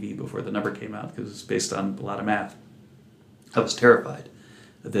on TV before the number came out because it was based on a lot of math. I was terrified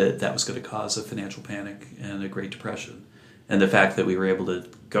that that was going to cause a financial panic and a Great Depression. And the fact that we were able to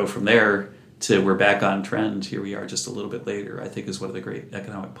go from there to we're back on trend, here we are just a little bit later, I think is one of the great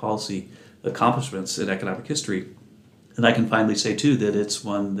economic policy accomplishments in economic history. And I can finally say, too, that it's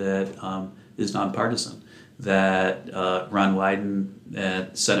one that is nonpartisan, that Ron Wyden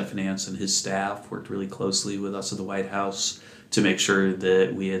at Senate Finance and his staff worked really closely with us at the White House to make sure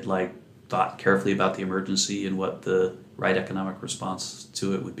that we had thought carefully about the emergency and what the right economic response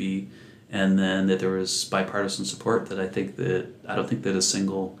to it would be, and then that there was bipartisan support. That I don't think that a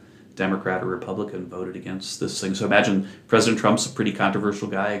single Democrat or Republican voted against this thing. So imagine President Trump's a pretty controversial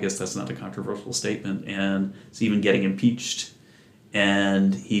guy. I guess that's not a controversial statement, and is even getting impeached,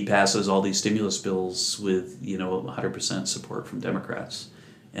 and he passes all these stimulus bills with 100% support from Democrats,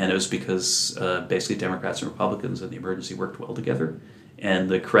 and it was because basically Democrats and Republicans and the emergency worked well together. And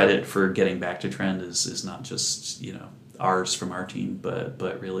the credit for getting back to trend is not just ours from our team,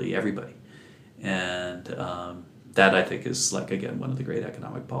 but really everybody. And that I think is again one of the great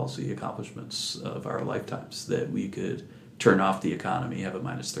economic policy accomplishments of our lifetimes, that we could turn off the economy, have a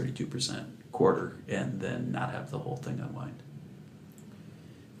minus 32% quarter, and then not have the whole thing unwind.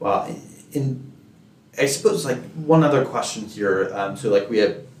 Well, I suppose one other question here. So we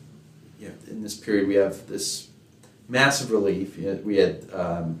have in this period we have this massive relief. We had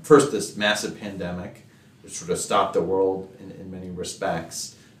first this massive pandemic, which sort of stopped the world in many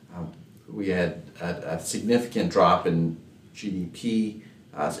respects. We had a significant drop in GDP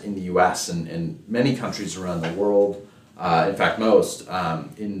in the U.S. and many countries around the world. In fact, most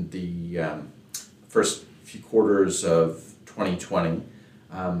in the first few quarters of 2020.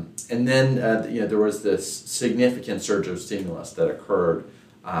 And then there was this significant surge of stimulus that occurred,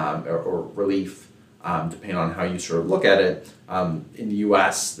 or relief, depending on how you sort of look at it. In the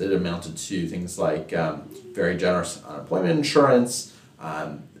U.S., it amounted to things like very generous unemployment insurance,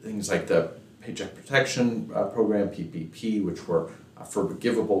 things like the Paycheck Protection Program, PPP, which were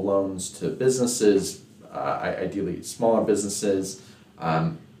forgivable loans to businesses, ideally smaller businesses.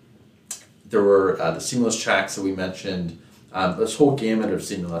 There were the stimulus checks that we mentioned, this whole gamut of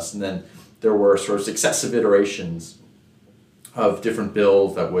stimulus, and then there were sort of successive iterations of different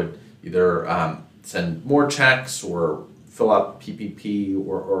bills that would either send more checks or fill out PPP,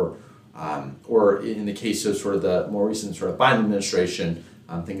 or in the case of sort of the more recent sort of Biden administration,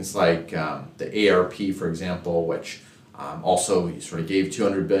 things like the ARP, for example, which also sort of gave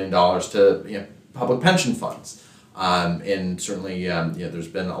 $200 billion to public pension funds, and certainly there's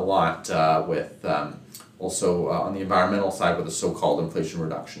been a lot with also on the environmental side with the so-called Inflation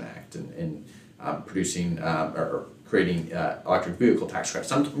Reduction Act and producing or creating electric vehicle tax credits.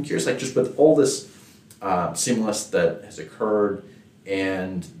 So I'm curious, just with all this stimulus that has occurred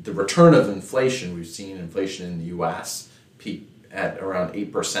and the return of inflation, we've seen inflation in the U.S. peak at around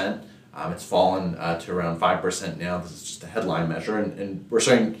 8%. It's fallen to around 5% now. This is just a headline measure, and we're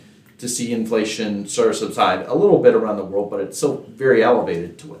starting to see inflation sort of subside a little bit around the world, but it's still very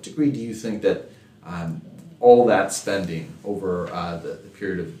elevated. To what degree do you think that all that spending over the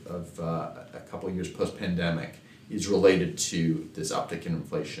period of a couple of years post-pandemic is related to this uptick in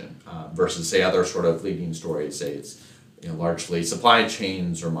inflation versus, say, other sort of leading stories, say it's largely supply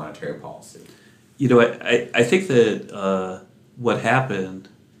chains or monetary policy? I think that what happened,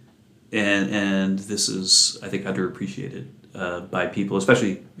 and this is, I think, underappreciated by people,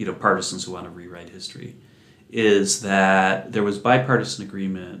 especially partisans who want to rewrite history, is that there was bipartisan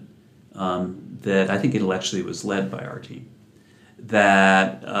agreement that I think intellectually was led by our team,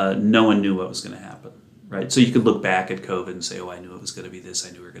 that no one knew what was going to happen, right? So you could look back at COVID and say, I knew it was going to be this,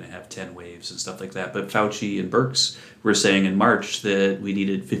 I knew we were going to have 10 waves and stuff like that. But Fauci and Birx were saying in March that we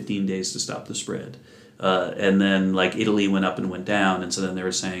needed 15 days to stop the spread. And then like Italy went up and went down, and so then they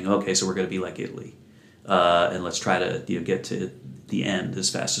were saying, okay, so we're going to be like Italy, and let's try to get to the end as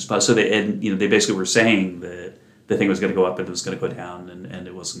fast as possible. So they basically were saying that the thing was going to go up and it was going to go down, and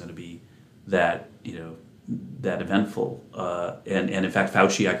it wasn't going to be that that eventful. And in fact,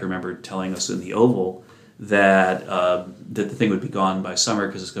 Fauci, I can remember telling us in the Oval that that the thing would be gone by summer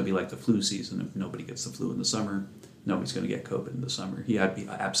because it's going to be like the flu season. If nobody gets the flu in the summer, nobody's going to get COVID in the summer. He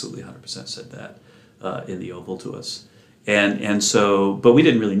absolutely 100% said that in the Oval to us. And so, but we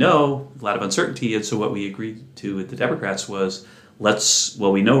didn't really know, a lot of uncertainty. And so what we agreed to with the Democrats was,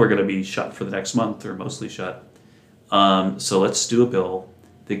 we know we're going to be shut for the next month or mostly shut. So let's do a bill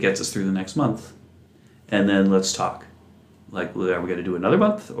that gets us through the next month. And then let's talk. Like, are we going to do another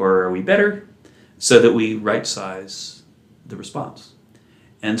month or are we better? So that we right-size the response.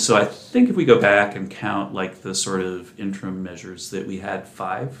 And so I think if we go back and count like the sort of interim measures that we had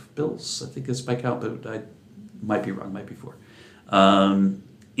 5 bills, I think it's by count, but I might be wrong, might be 4.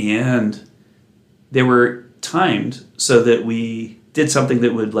 And they were timed so that we did something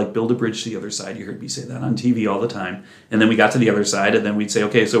that would like build a bridge to the other side. You heard me say that on TV all the time. And then we got to the other side and then we'd say,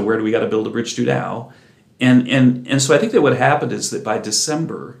 okay, so where do we got to build a bridge to now? And so I think that what happened is that by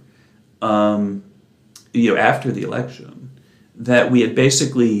December, after the election, that we had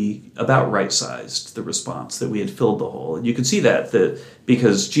basically about right-sized the response, that we had filled the hole. And you could see that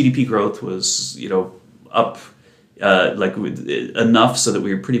because GDP growth was, up enough so that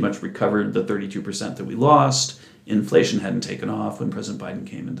we pretty much recovered the 32% that we lost. Inflation hadn't taken off. When President Biden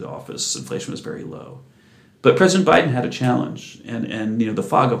came into office, inflation was very low. But President Biden had a challenge, and the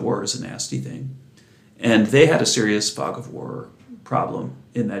fog of war is a nasty thing. And they had a serious fog of war problem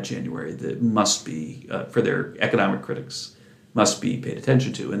in that January that must be, for their economic critics, must be paid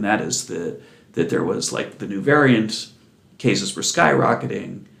attention to. And that is that there was like the new variant, cases were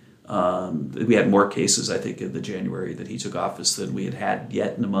skyrocketing. We had more cases, I think, in the January that he took office than we had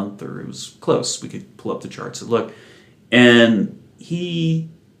yet in a month, or it was close. We could pull up the charts and look. And he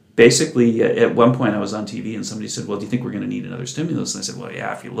basically, at one point I was on TV and somebody said, well, do you think we're going to need another stimulus? And I said, well,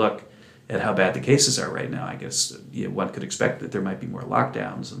 yeah, if you look at how bad the cases are right now, I guess one could expect that there might be more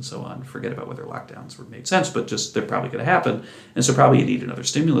lockdowns and so on. Forget about whether lockdowns made sense, but just they're probably going to happen. And so probably you need another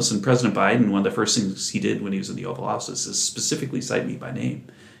stimulus. And President Biden, one of the first things he did when he was in the Oval Office is specifically cite me by name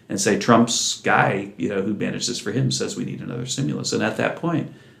and say, Trump's guy, who managed this for him, says we need another stimulus. And at that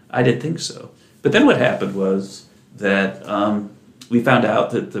point, I didn't think so. But then what happened was that we found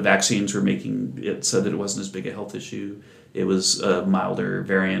out that the vaccines were making it so that it wasn't as big a health issue. It was a milder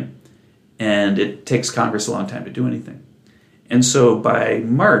variant. And it takes Congress a long time to do anything. And so by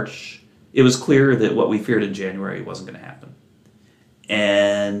March, it was clear that what we feared in January wasn't going to happen.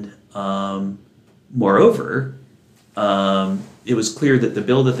 And moreover, it was clear that the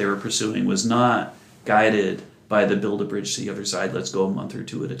bill that they were pursuing was not guided by the build a bridge to the other side, let's go a month or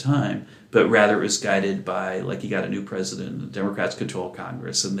two at a time, but rather it was guided by, like, you got a new president, the Democrats control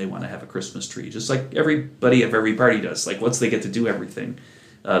Congress, and they want to have a Christmas tree, just like everybody of every party does. Like, once they get to do everything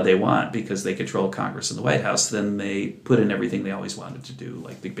they want because they control Congress and the White House, then they put in everything they always wanted to do,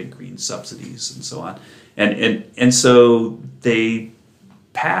 like the big green subsidies and so on. And so they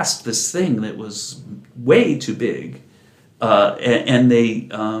passed this thing that was way too big, and they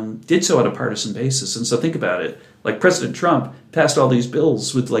did so on a partisan basis. And so think about it. Like, President Trump passed all these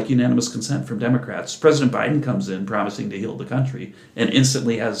bills with like unanimous consent from Democrats. President Biden comes in promising to heal the country and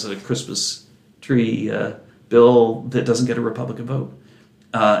instantly has a Christmas tree bill that doesn't get a Republican vote.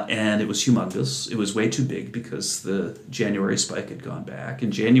 And it was humongous. It was way too big because the January spike had gone back.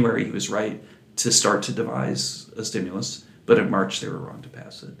 In January, he was right to start to devise a stimulus, but in March, they were wrong to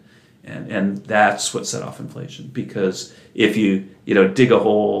pass it. And that's what set off inflation, because if you dig a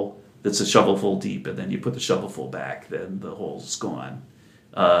hole that's a shovelful deep and then you put the shovelful back, then the hole's gone.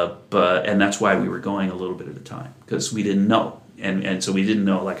 And that's why we were going a little bit at a time, because we didn't know. And so we didn't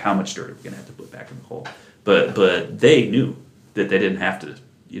know like how much dirt we're going to have to put back in the hole. But they knew that they didn't have to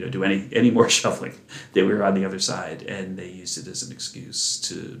do any more shoveling. They were on the other side, and they used it as an excuse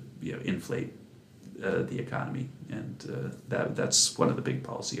to inflate the economy. And that's one of the big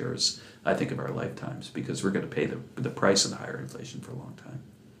policy errors, I think, of our lifetimes, because we're going to pay the price of the higher inflation for a long time.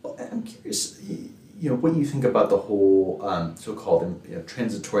 Well, I'm curious, what you think about the whole so-called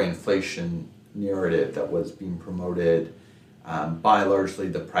transitory inflation narrative that was being promoted by largely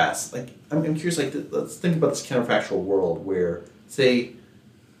the press. Like, I'm curious, let's think about this counterfactual world where, say,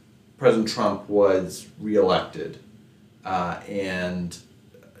 President Trump was reelected and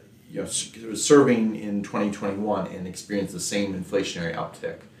was serving in 2021 and experienced the same inflationary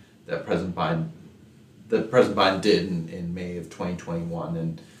uptick that President Biden did in May of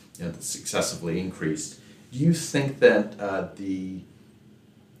 2021, that's successively increased. Do you think that the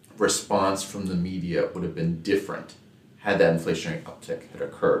response from the media would have been different had that inflationary uptick had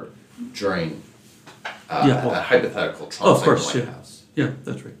occurred during a hypothetical Trump White House? Yeah,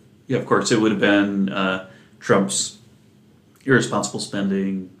 that's right. Yeah, of course, it would have been Trump's irresponsible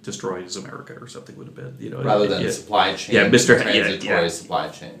spending destroys America or something would have been, rather than supply chain, transitory supply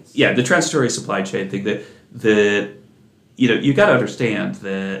chains. Yeah, the transitory supply chain thing that you got to understand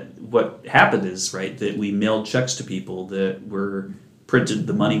that what happened is, right, that we mailed checks to people that were printed,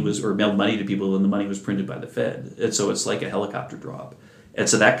 mailed money to people and the money was printed by the Fed. And so it's like a helicopter drop. And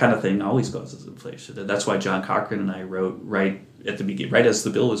so that kind of thing always causes inflation. And that's why John Cochran and I wrote right at the beginning, right as the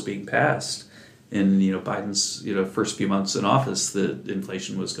bill was being passed in Biden's first few months in office, that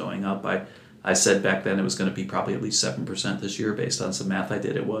inflation was going up. I said back then it was going to be probably at least 7% this year based on some math I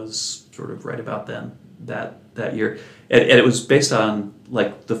did. It was sort of right about then, that year. And it was based on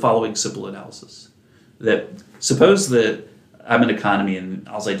like the following simple analysis. That suppose that I'm an economy and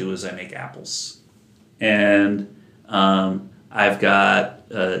all I do is I make apples. And I've got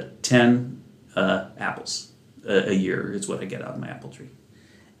 10 apples a year is what I get out of my apple tree.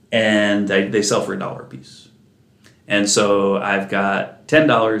 And they sell for $1 a piece. And so I've got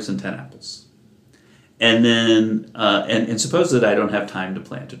 $10 and 10 apples. And then, and suppose that I don't have time to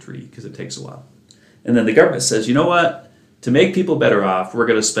plant a tree because it takes a while. And then the government says, you know what? To make people better off, we're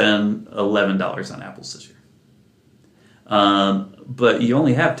going to spend $11 on apples this year. But you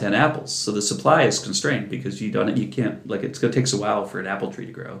only have 10 apples, so the supply is constrained because you can't, like, it takes a while for an apple tree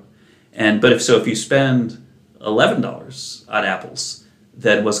to grow. But if you spend $11 on apples,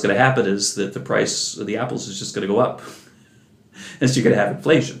 then what's going to happen is that the price of the apples is just going to go up. And so you're going to have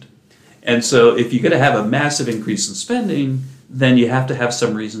inflation. And so if you're going to have a massive increase in spending, then you have to have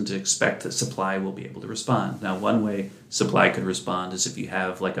some reason to expect that supply will be able to respond. Now, one way supply could respond is if you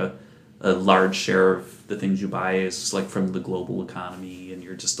have like a large share of the things you buy is like from the global economy and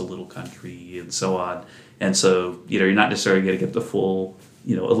you're just a little country and so on. And so, you're not necessarily going to get the full,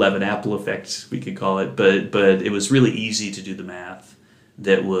 11 apple effect, we could call it, but it was really easy to do the math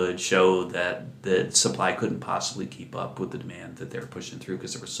that would show that supply couldn't possibly keep up with the demand that they were pushing through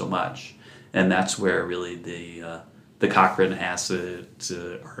because there was so much. And that's where really the Cochrane-Hassett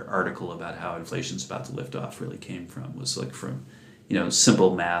article about how inflation's about to lift off really came from, was like from,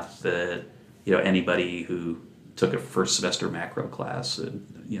 simple math that, anybody who took a first semester macro class,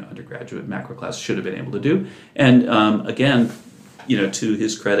 undergraduate macro class should have been able to do. And again, to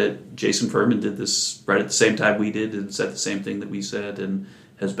his credit, Jason Furman did this right at the same time we did and said the same thing that we said, and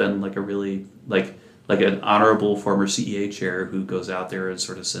has been like a really like an honorable former CEA chair who goes out there and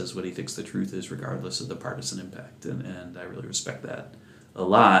sort of says what he thinks the truth is regardless of the partisan impact. And I really respect that a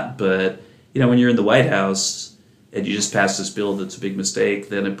lot. But, when you're in the White House and you just pass this bill that's a big mistake,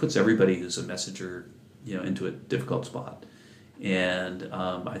 then it puts everybody who's a messenger, into a difficult spot. And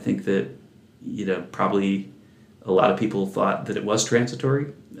I think that, probably a lot of people thought that it was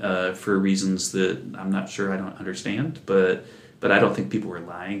transitory for reasons that I'm not sure I don't understand, but I don't think people were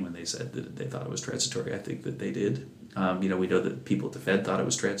lying when they said that they thought it was transitory. I think that they did. We know that people at the Fed thought it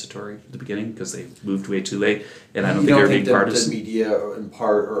was transitory at the beginning because they moved way too late, and I don't think they were being partisan. The media, in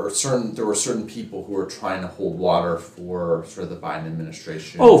part, there were certain people who were trying to hold water for sort of the Biden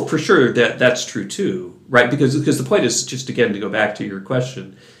administration. Oh, for sure, that's true too, right? Because the point is, just again to go back to your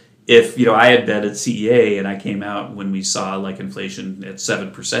question, if I had been at CEA and I came out when we saw like inflation at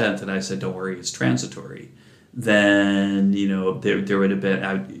 7% and I said, don't worry, it's transitory, then there would have been,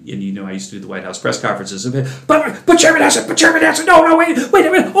 I used to do the White House press conferences, but Chairman Hassett, no, wait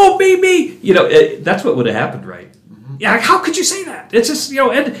a minute, oh me, that's what would have happened, right? Mm-hmm. Yeah, how could you say that? It's just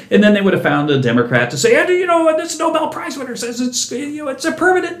and then they would have found a Democrat to say, and this Nobel Prize winner says it's a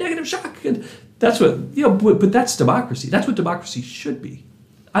permanent negative shock, and that's what but that's democracy. That's what democracy should be.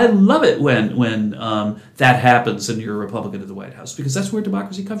 I love it when that happens and you're a Republican in the White House, because that's where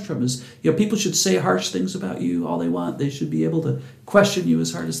democracy comes from. Is people should say harsh things about you all they want. They should be able to question you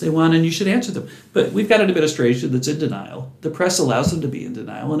as hard as they want, and you should answer them. But we've got an administration that's in denial. The press allows them to be in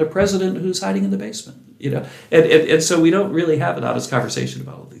denial, and a president who's hiding in the basement. And so we don't really have an honest conversation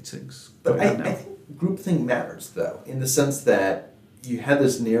about all these things. But I think groupthink matters, though, in the sense that you had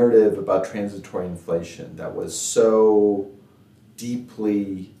this narrative about transitory inflation that was so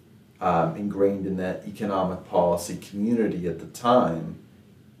deeply ingrained in that economic policy community at the time,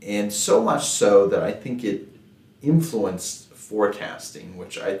 and so much so that I think it influenced forecasting,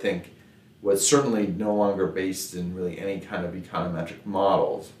 which I think was certainly no longer based in really any kind of econometric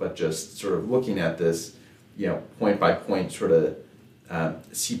models, but just sort of looking at this, point by point sort of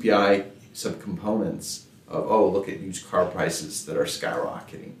CPI subcomponents of, look at used car prices that are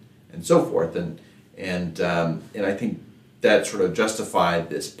skyrocketing. and so forth. And I think that sort of justified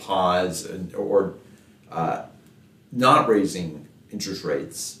this pause or not raising interest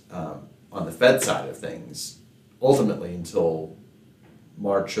rates on the Fed side of things ultimately until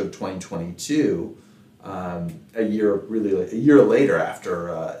March of 2022, a year later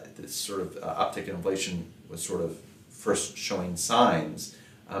after this sort of uptick in inflation was sort of first showing signs.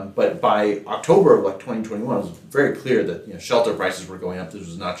 But by October of 2021, it was very clear that shelter prices were going up. This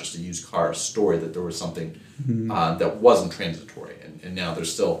was not just a used car story; that there was something that wasn't transitory. And now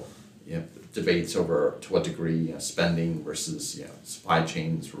there's still debates over to what degree spending versus supply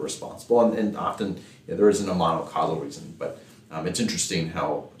chains were responsible, and often there isn't a monocausal reason. But it's interesting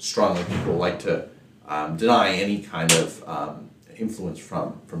how strongly people like to deny any kind of influence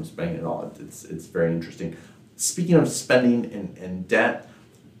from spending at all. It's very interesting. Speaking of spending and debt,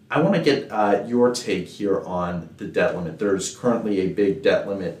 I want to get your take here on the debt limit. There's currently a big debt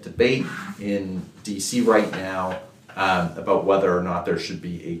limit debate in D.C. right now about whether or not there should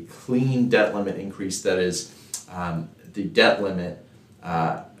be a clean debt limit increase. That is, the debt limit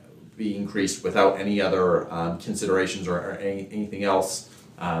be increased without any other considerations or anything else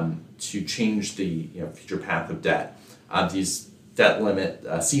to change the future path of debt. These debt limit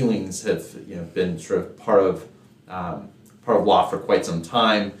ceilings have been sort of part of law for quite some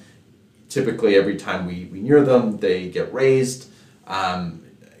time. Typically, every time we near them, they get raised.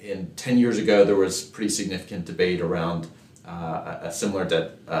 10 years ago, there was pretty significant debate around a similar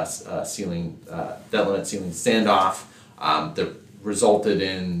debt limit ceiling standoff that resulted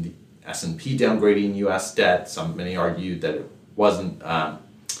in the S&P downgrading U.S. debt. Many argued that it wasn't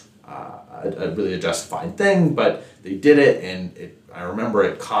really a justified thing, but they did it, and I remember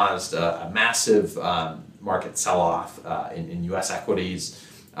it caused a massive market sell-off in U.S. equities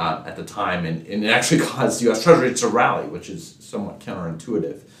at the time, and it actually caused U.S. Treasury to rally, which is somewhat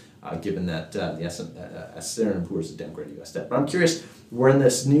counterintuitive, given that the Standard & Poor's downgraded U.S. debt. But I'm curious, we're in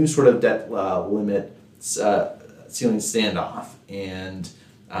this new sort of debt limit ceiling standoff, and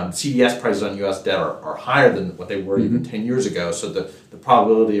CDS prices on U.S. debt are higher than what they were even 10 years ago. So the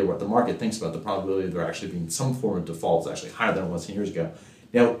probability, or what the market thinks about the probability of there actually being some form of default, is actually higher than it was 10 years ago.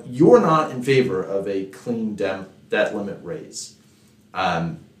 Now, you're not in favor of a clean debt limit raise.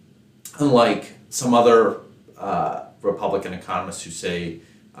 Unlike some other Republican economists who say,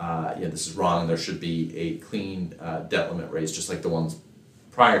 this is wrong, there should be a clean debt limit raise, just like the ones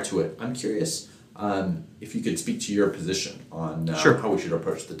prior to it. I'm curious if you could speak to your position on how we should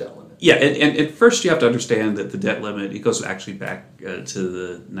approach the debt limit. Yeah, and first you have to understand that the debt limit, it goes actually back to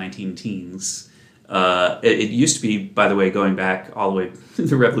the 19-teens. It used to be, by the way, going back all the way to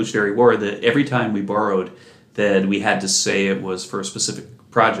the Revolutionary War, that every time we borrowed, that we had to say it was for a specific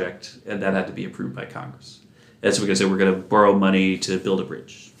project, and that had to be approved by Congress. And so we could say we're going to borrow money to build a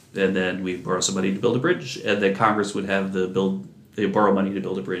bridge, and then we borrow some money to build a bridge, and then Congress would have the Borrow Money to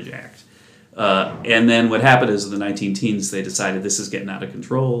Build a Bridge Act. And then what happened is in the 19-teens, they decided this is getting out of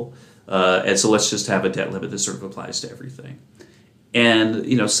control, and so let's just have a debt limit that sort of applies to everything.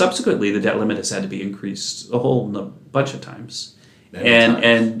 And subsequently, the debt limit has had to be increased a whole bunch of times.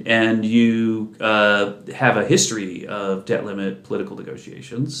 And you have a history of debt limit political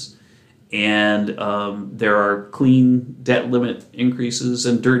negotiations, and there are clean debt limit increases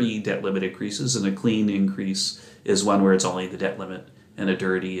and dirty debt limit increases, and a clean increase is one where it's only the debt limit, and a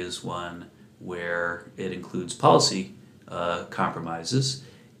dirty is one where it includes policy compromises.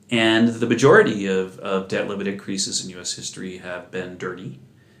 And the majority of debt limit increases in U.S. history have been dirty.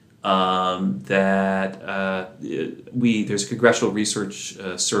 There's a Congressional Research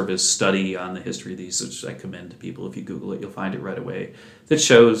Service study on the history of these, which I commend to people. If you Google it, you'll find it right away. That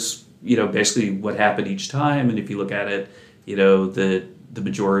shows, basically what happened each time. And if you look at it, the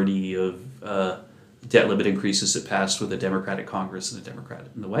majority of debt limit increases that passed with a Democratic Congress and a Democrat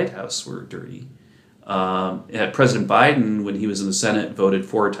in the White House were dirty. President Biden, when he was in the Senate, voted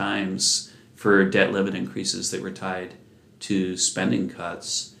 4 times for debt limit increases that were tied to spending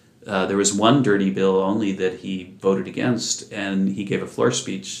cuts. There was one dirty bill only that he voted against, and he gave a floor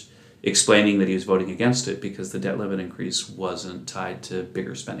speech explaining that he was voting against it because the debt limit increase wasn't tied to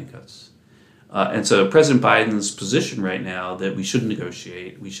bigger spending cuts. And so President Biden's position right now that we shouldn't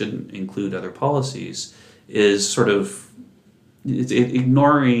negotiate, we shouldn't include other policies, is sort of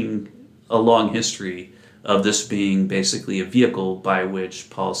ignoring a long history of this being basically a vehicle by which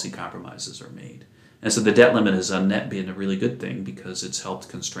policy compromises are made. And so the debt limit has on net been a really good thing because it's helped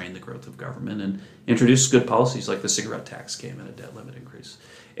constrain the growth of government and introduce good policies like the cigarette tax came in a debt limit increase.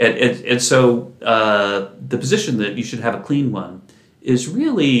 And so the position that you should have a clean one is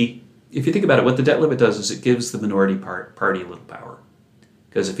really, if you think about it, what the debt limit does is it gives the minority party a little power.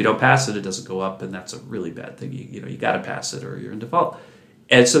 Because if you don't pass it, it doesn't go up, and that's a really bad thing. You got to pass it or you're in default.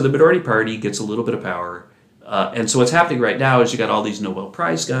 And so the minority party gets a little bit of power. And so what's happening right now is you got all these Nobel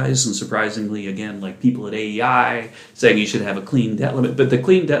Prize guys, and surprisingly, again, like people at AEI saying you should have a clean debt limit. But the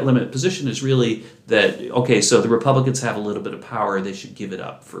clean debt limit position is really that, okay, so the Republicans have a little bit of power, they should give it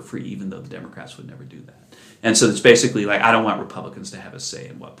up for free, even though the Democrats would never do that. And so it's basically like, I don't want Republicans to have a say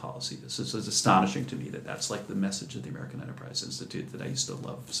in what policy this is. It's astonishing to me that that's like the message of the American Enterprise Institute that I used to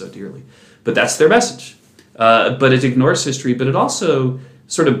love so dearly. But that's their message. But it ignores history, but it also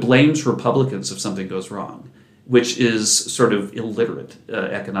sort of blames Republicans if something goes wrong, which is sort of illiterate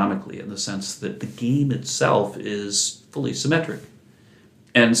economically in the sense that the game itself is fully symmetric.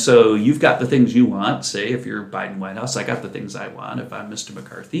 And so you've got the things you want, say if you're Biden White House, I got the things I want if I'm Mr.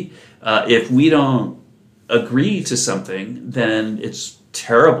 McCarthy. If we don't agree to something, then it's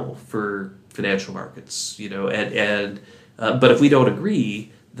terrible for financial markets, but if we don't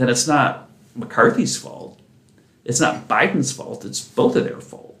agree, then it's not McCarthy's fault. It's not Biden's fault. It's both of their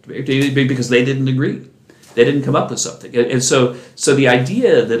fault because they didn't agree. They didn't come up with something. And so the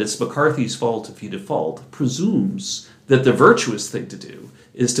idea that it's McCarthy's fault if you default presumes that the virtuous thing to do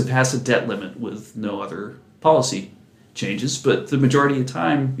is to pass a debt limit with no other policy changes, but the majority of the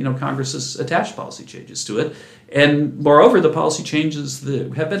time, Congress has attached policy changes to it. And moreover, the policy changes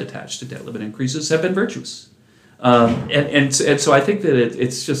that have been attached to debt limit increases have been virtuous. And so I think that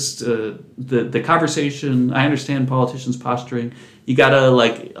it's just the conversation. I understand politicians posturing. You got to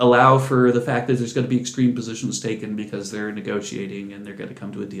allow for the fact that there's going to be extreme positions taken because they're negotiating and they're going to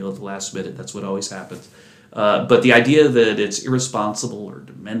come to a deal at the last minute. That's what always happens. But the idea that it's irresponsible or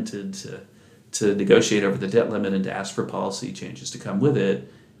demented to negotiate over the debt limit and to ask for policy changes to come with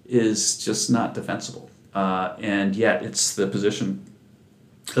it is just not defensible. And yet it's the position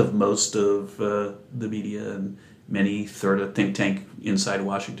of most of the media and many sort of think tank inside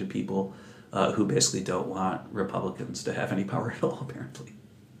Washington people who basically don't want Republicans to have any power at all, apparently.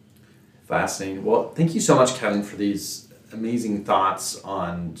 Fascinating. Well, thank you so much, Kevin, for these amazing thoughts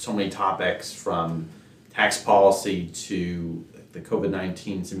on so many topics, from tax policy to the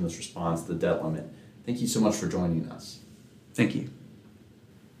COVID-19 stimulus response, the debt limit. Thank you so much for joining us. Thank you.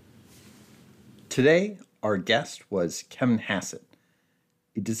 Today, our guest was Kevin Hassett,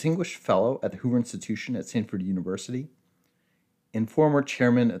 a distinguished fellow at the Hoover Institution at Stanford University and former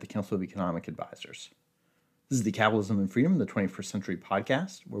chairman of the Council of Economic Advisors. This is the Capitalism and Freedom in the 21st Century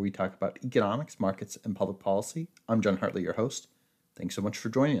podcast, where we talk about economics, markets, and public policy. I'm John Hartley, your host. Thanks so much for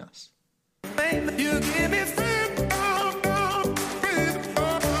joining us. You give me